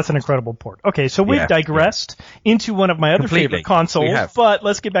 that's an incredible port. Okay, so we've digressed into one of my other favorite consoles, but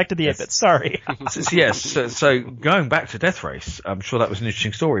let's get back to the 8-bit. Sorry. Yes, so going back to Death Race, I'm sure that was an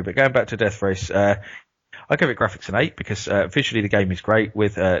interesting story, but going back to Death Race, I gave it graphics an 8 because visually the game is great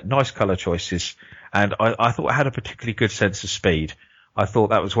with nice colour choices, and I thought it had a particularly good sense of speed. I thought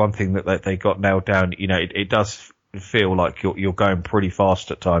that was one thing that they got nailed down. You know, it does feel like you're going pretty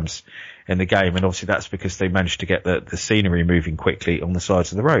fast at times in the game, and obviously that's because they managed to get the scenery moving quickly on the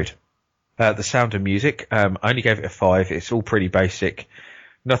sides of the road. The sound and music, I only gave it a 5. It's all pretty basic,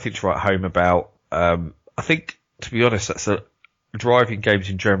 nothing to write home about. I think, to be honest, that's driving games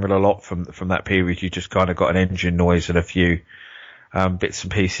in general a lot from that period. You just kind of got an engine noise and a few bits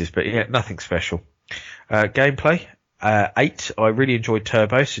and pieces, but yeah, nothing special. Gameplay, 8. I really enjoyed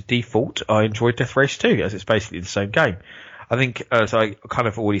Turbo, so default I enjoyed Death Race 2, as it's basically the same game. I think, as I kind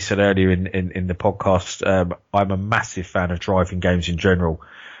of already said earlier in the podcast, I'm a massive fan of driving games in general,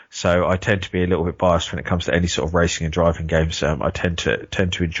 so I tend to be a little bit biased when it comes to any sort of racing and driving games. I tend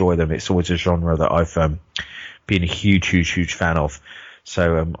to enjoy them. It's always a genre that I've been a huge fan of,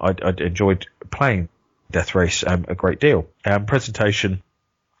 so I enjoyed playing Death Race a great deal. Presentation,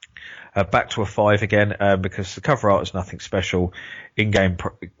 back to a 5 again, because the cover art is nothing special. In-game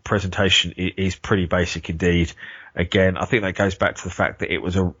presentation is pretty basic indeed. Again, I think that goes back to the fact that it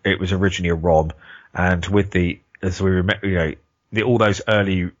was originally a ROM, and with as we remember, you know, all those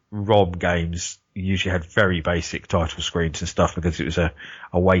early ROM games usually had very basic title screens and stuff because it was a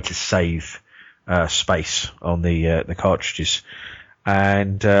way to save space on the cartridges.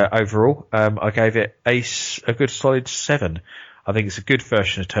 And overall, I gave it a good solid 7. I think it's a good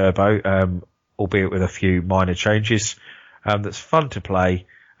version of Turbo, albeit with a few minor changes. That's fun to play.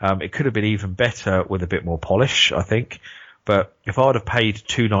 It could have been even better with a bit more polish, I think. But if I would have paid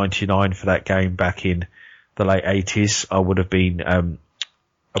 $2.99 for that game back in the late 80s, I would have been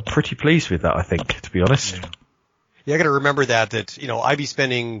pretty pleased with that, I think, to be honest. Yeah, I got to remember that you know, I'd be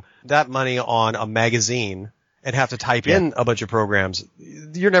spending that money on a magazine and have to type in a bunch of programs.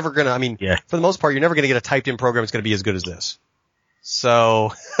 You're never gonna. I mean, for the most part, you're never gonna get a typed in program that's gonna be as good as this.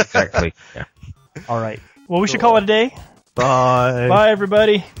 So exactly. Yeah. All right. Well, we should call it a day. Bye. Bye,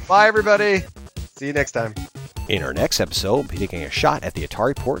 everybody. Bye, everybody. See you next time. In our next episode, we'll be taking a shot at the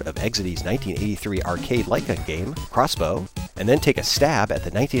Atari port of Exidy's 1983 arcade Leica game, Crossbow, and then take a stab at the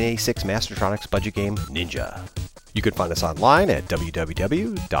 1986 Mastertronics budget game, Ninja. You can find us online at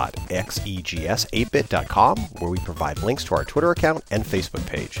www.xegs8bit.com, where we provide links to our Twitter account and Facebook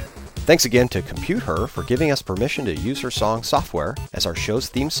page. Thanks again to Compute Her for giving us permission to use her song Software as our show's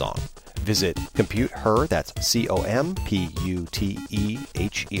theme song. Visit ComputeHer, that's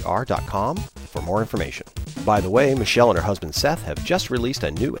ComputeHer.com, for more information. By the way, Michelle and her husband Seth have just released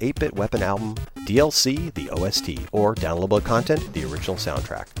a new 8-bit weapon album, DLC, the OST, or downloadable content, the original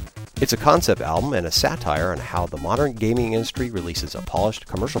soundtrack. It's a concept album and a satire on how the modern gaming industry releases a polished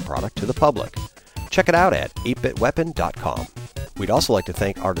commercial product to the public. Check it out at 8bitweapon.com. We'd also like to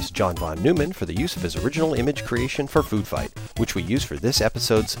thank artist John Von Neumann for the use of his original image creation for Food Fight, which we used for this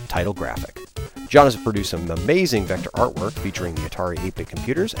episode's title graphic. John has produced some amazing vector artwork featuring the Atari 8-bit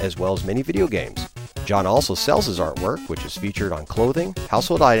computers as well as many video games. John also sells his artwork, which is featured on clothing,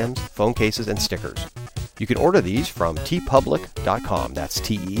 household items, phone cases, and stickers. You can order these from teepublic.com, that's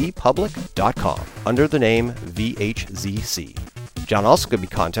teepublic.com, under the name VHZC. John also could be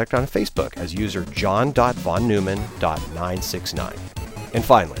contacted on Facebook as user john.vonneumann.969. And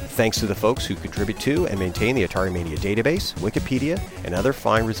finally, thanks to the folks who contribute to and maintain the Atari Mania database, Wikipedia, and other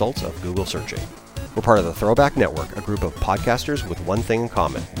fine results of Google searching. We're part of the Throwback Network, a group of podcasters with one thing in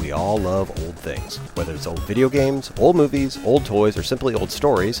common. We all love old things. Whether it's old video games, old movies, old toys, or simply old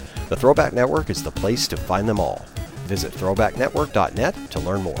stories, the Throwback Network is the place to find them all. Visit throwbacknetwork.net to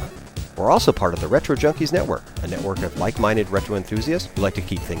learn more. We're also part of the Retro Junkies Network, a network of like-minded retro enthusiasts who like to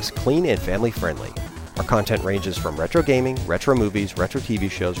keep things clean and family-friendly. Our content ranges from retro gaming, retro movies, retro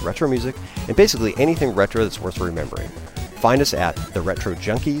TV shows, retro music, and basically anything retro that's worth remembering. Find us at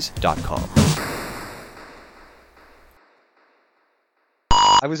theretrojunkies.com.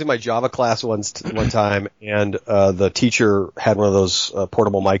 I was in my Java class one time, and the teacher had one of those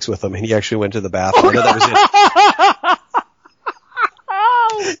portable mics with him, and he actually went to the bathroom. I know that was it.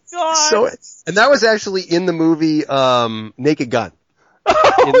 Oh God! And that was actually in the movie Naked Gun.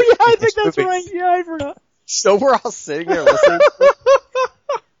 Oh yeah, I think that's right. Yeah, I forgot. So we're all sitting there listening.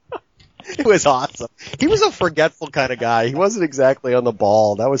 It was awesome. He was a forgetful kind of guy. He wasn't exactly on the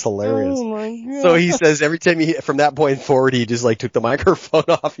ball. That was hilarious. Oh my God! So he says every time from that point forward, he just like took the microphone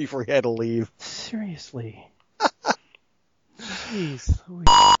off before he had to leave. Seriously.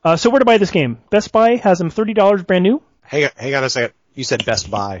 Jeez. So where to buy this game? Best Buy has them $30 brand new. Hang on a second. You said Best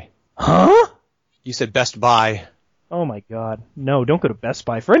Buy. Huh? You said Best Buy. Oh my God! No, don't go to Best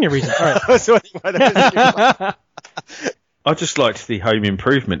Buy for any reason. All right. I just liked the Home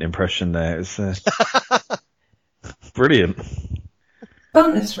Improvement impression there. It was brilliant.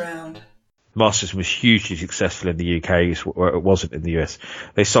 Bonus round. Master System was hugely successful in the UK, where it wasn't in the US.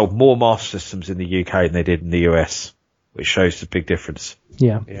 They sold more Master Systems in the UK than they did in the US, which shows the big difference.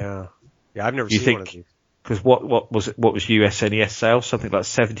 Yeah. Yeah. I've never seen one of these. Because what was US NES sales? Something like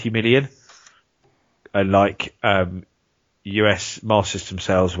 70 million, and like US Master System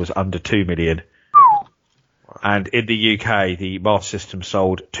sales was under 2 million. And in the UK, the Master System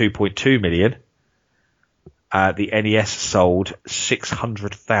sold 2.2 million. The NES sold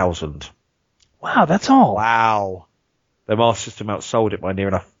 600,000. Wow, that's all. Wow. The Master System outsold it by near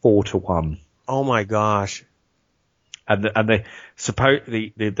enough 4-1. Oh my gosh. And the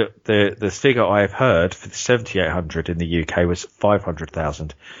figure I have heard for the 7800 in the UK was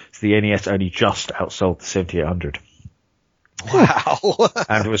 500,000. So the NES only just outsold the 7800. Wow.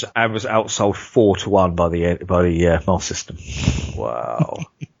 and was outsold 4-1 by the Master System. Wow.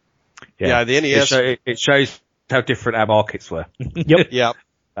 Yeah, the NES. It shows how different our markets were. Yep.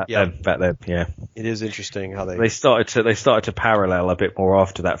 Back then, yeah. It is interesting how they started to parallel a bit more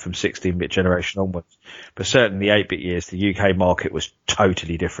after that from 16-bit generation onwards. But certainly the 8-bit years, the UK market was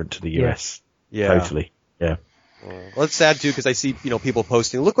totally different to the US. Yeah. Totally. Yeah. Well, it's sad too because I see, people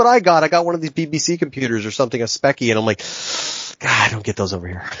posting, look what I got. I got one of these BBC computers or something, a Specky, and I'm like, God, I don't get those over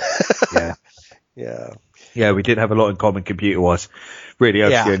here. Yeah. Yeah. Yeah, we did have a lot in common computer-wise. Really,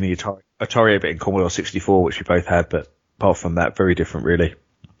 only Atari 8-bit and Commodore 64, which we both had, but apart from that, very different, really.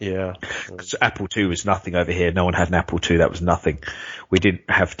 Yeah. Because Apple II was nothing over here. No one had an Apple II. That was nothing. We didn't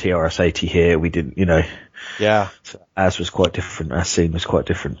have TRS-80 here. We didn't, Yeah. So as was quite different. As scene was quite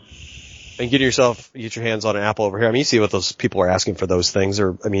different. And get your hands on an Apple over here. I mean, you see what those people are asking for those things.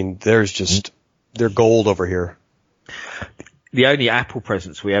 They're gold over here. The only Apple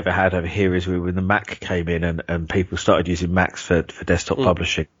presence we ever had over here is when the Mac came in and people started using Macs for desktop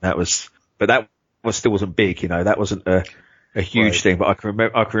publishing. But that still wasn't big, That wasn't a huge thing. But I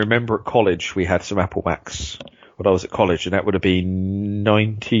can remember at college we had some Apple Macs when I was at college, and that would have been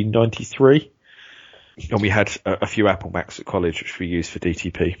 1993. And we had a few Apple Macs at college, which we used for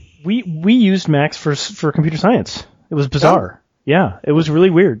DTP. We used Macs for computer science. It was bizarre. Oh. Yeah, it was really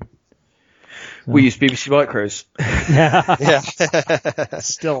weird. We used BBC Micros. Yeah.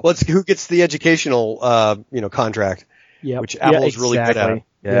 Still. Well, who gets the educational, contract? Yeah. Which Apple is really good at.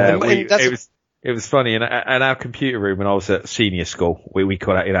 Yeah. It was funny. In our computer room when I was at senior school, we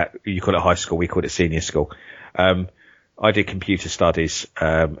call it, you call it high school, we called it senior school. I did computer studies,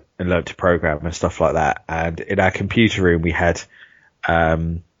 and learned to program and stuff like that. And in our computer room, we had,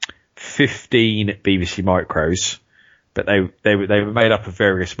 15 BBC Micros, but they were made up of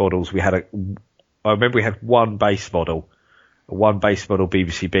various models. I remember we had one base model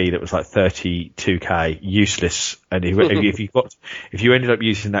BBC B that was like 32K, useless. And if you ended up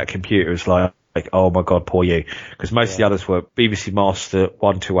using that computer, it was like, oh my God, poor you. Because most of the others were BBC Master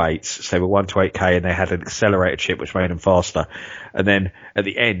 128s, so they were 128K, and they had an accelerator chip which made them faster. And then at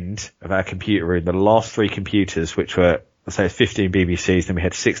the end of our computer room, the last three computers, which were, let's say 15 BBCs, then we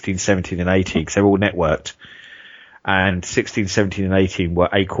had 16, 17 and 18, because they were all networked. And 16, 17 and 18 were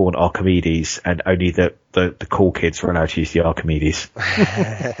Acorn Archimedes, and only the cool kids were allowed to use the Archimedes.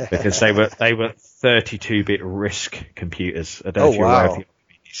 Because they were 32-bit RISC computers. I don't know if you're aware of the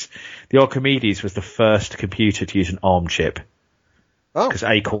Archimedes. The Archimedes was the first computer to use an ARM chip. Because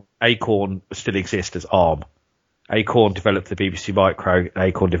Acorn still exists as ARM. Acorn developed the BBC Micro, and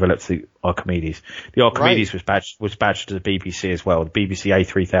Acorn developed the Archimedes. The Archimedes was badged to the BBC as well. The BBC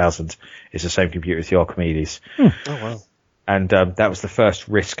A3000 is the same computer as the Archimedes. Oh wow! And that was the first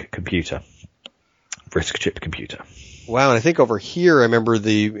RISC chip computer. Wow! And I think over here, I remember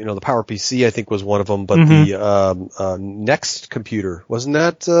the PowerPC. I think was one of them, but the Next computer, wasn't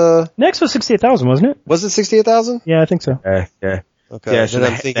that? Next was 68,000, wasn't it? Was it 68,000? Yeah, I think so. Yeah. Okay. Yeah, so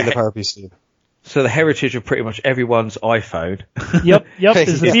I'm thinking the PowerPC. So the heritage of pretty much everyone's iPhone. Yep,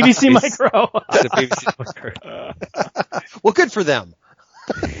 is the BBC Micro. The BBC Micro. Well, good for them.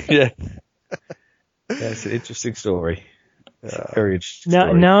 Yeah. It's an interesting story. Very interesting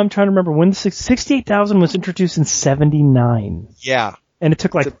story. Now I'm trying to remember when the 68,000 was introduced in 79. Yeah. And it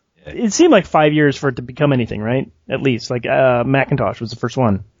took it seemed like 5 years for it to become anything, right? At least. Like, Macintosh was the first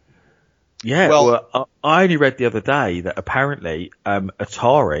one. Yeah, well, I only read the other day that apparently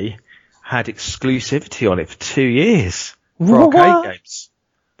Atari had exclusivity on it for 2 years for arcade games.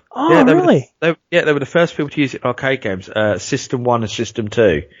 Oh, yeah, really? They were the first people to use it in arcade games. System 1 and System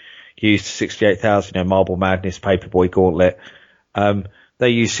 2 used 68,000, Marble Madness, Paperboy Gauntlet. They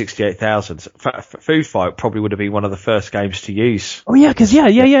used 68,000. Food Fight probably would have been one of the first games to use. Oh, yeah, because,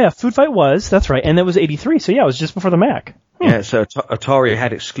 Food Fight was, that's right, and that was 83, so yeah, it was just before the Mac. Yeah, so Atari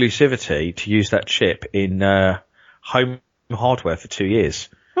had exclusivity to use that chip in home hardware for 2 years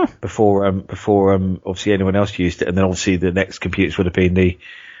before obviously anyone else used it, and then obviously the next computers would have been the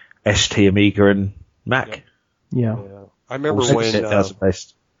ST, Amiga, and Mac. Yeah. I remember when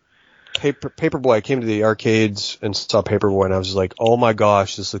Paperboy, I came to the arcades and saw Paperboy, and I was like, oh my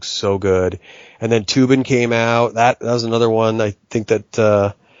gosh, this looks so good. And then Toobin came out. That was another one I think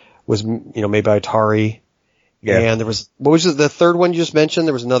that was made by Atari. Yeah. And there was, what was the third one you just mentioned?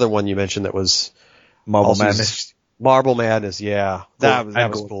 There was another one you mentioned that was Marble Madness. Marble Madness, yeah. That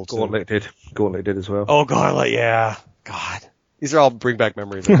was cool too. Gauntlet did as well. Oh, Gauntlet, yeah. God. These are all bring back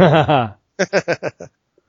memories.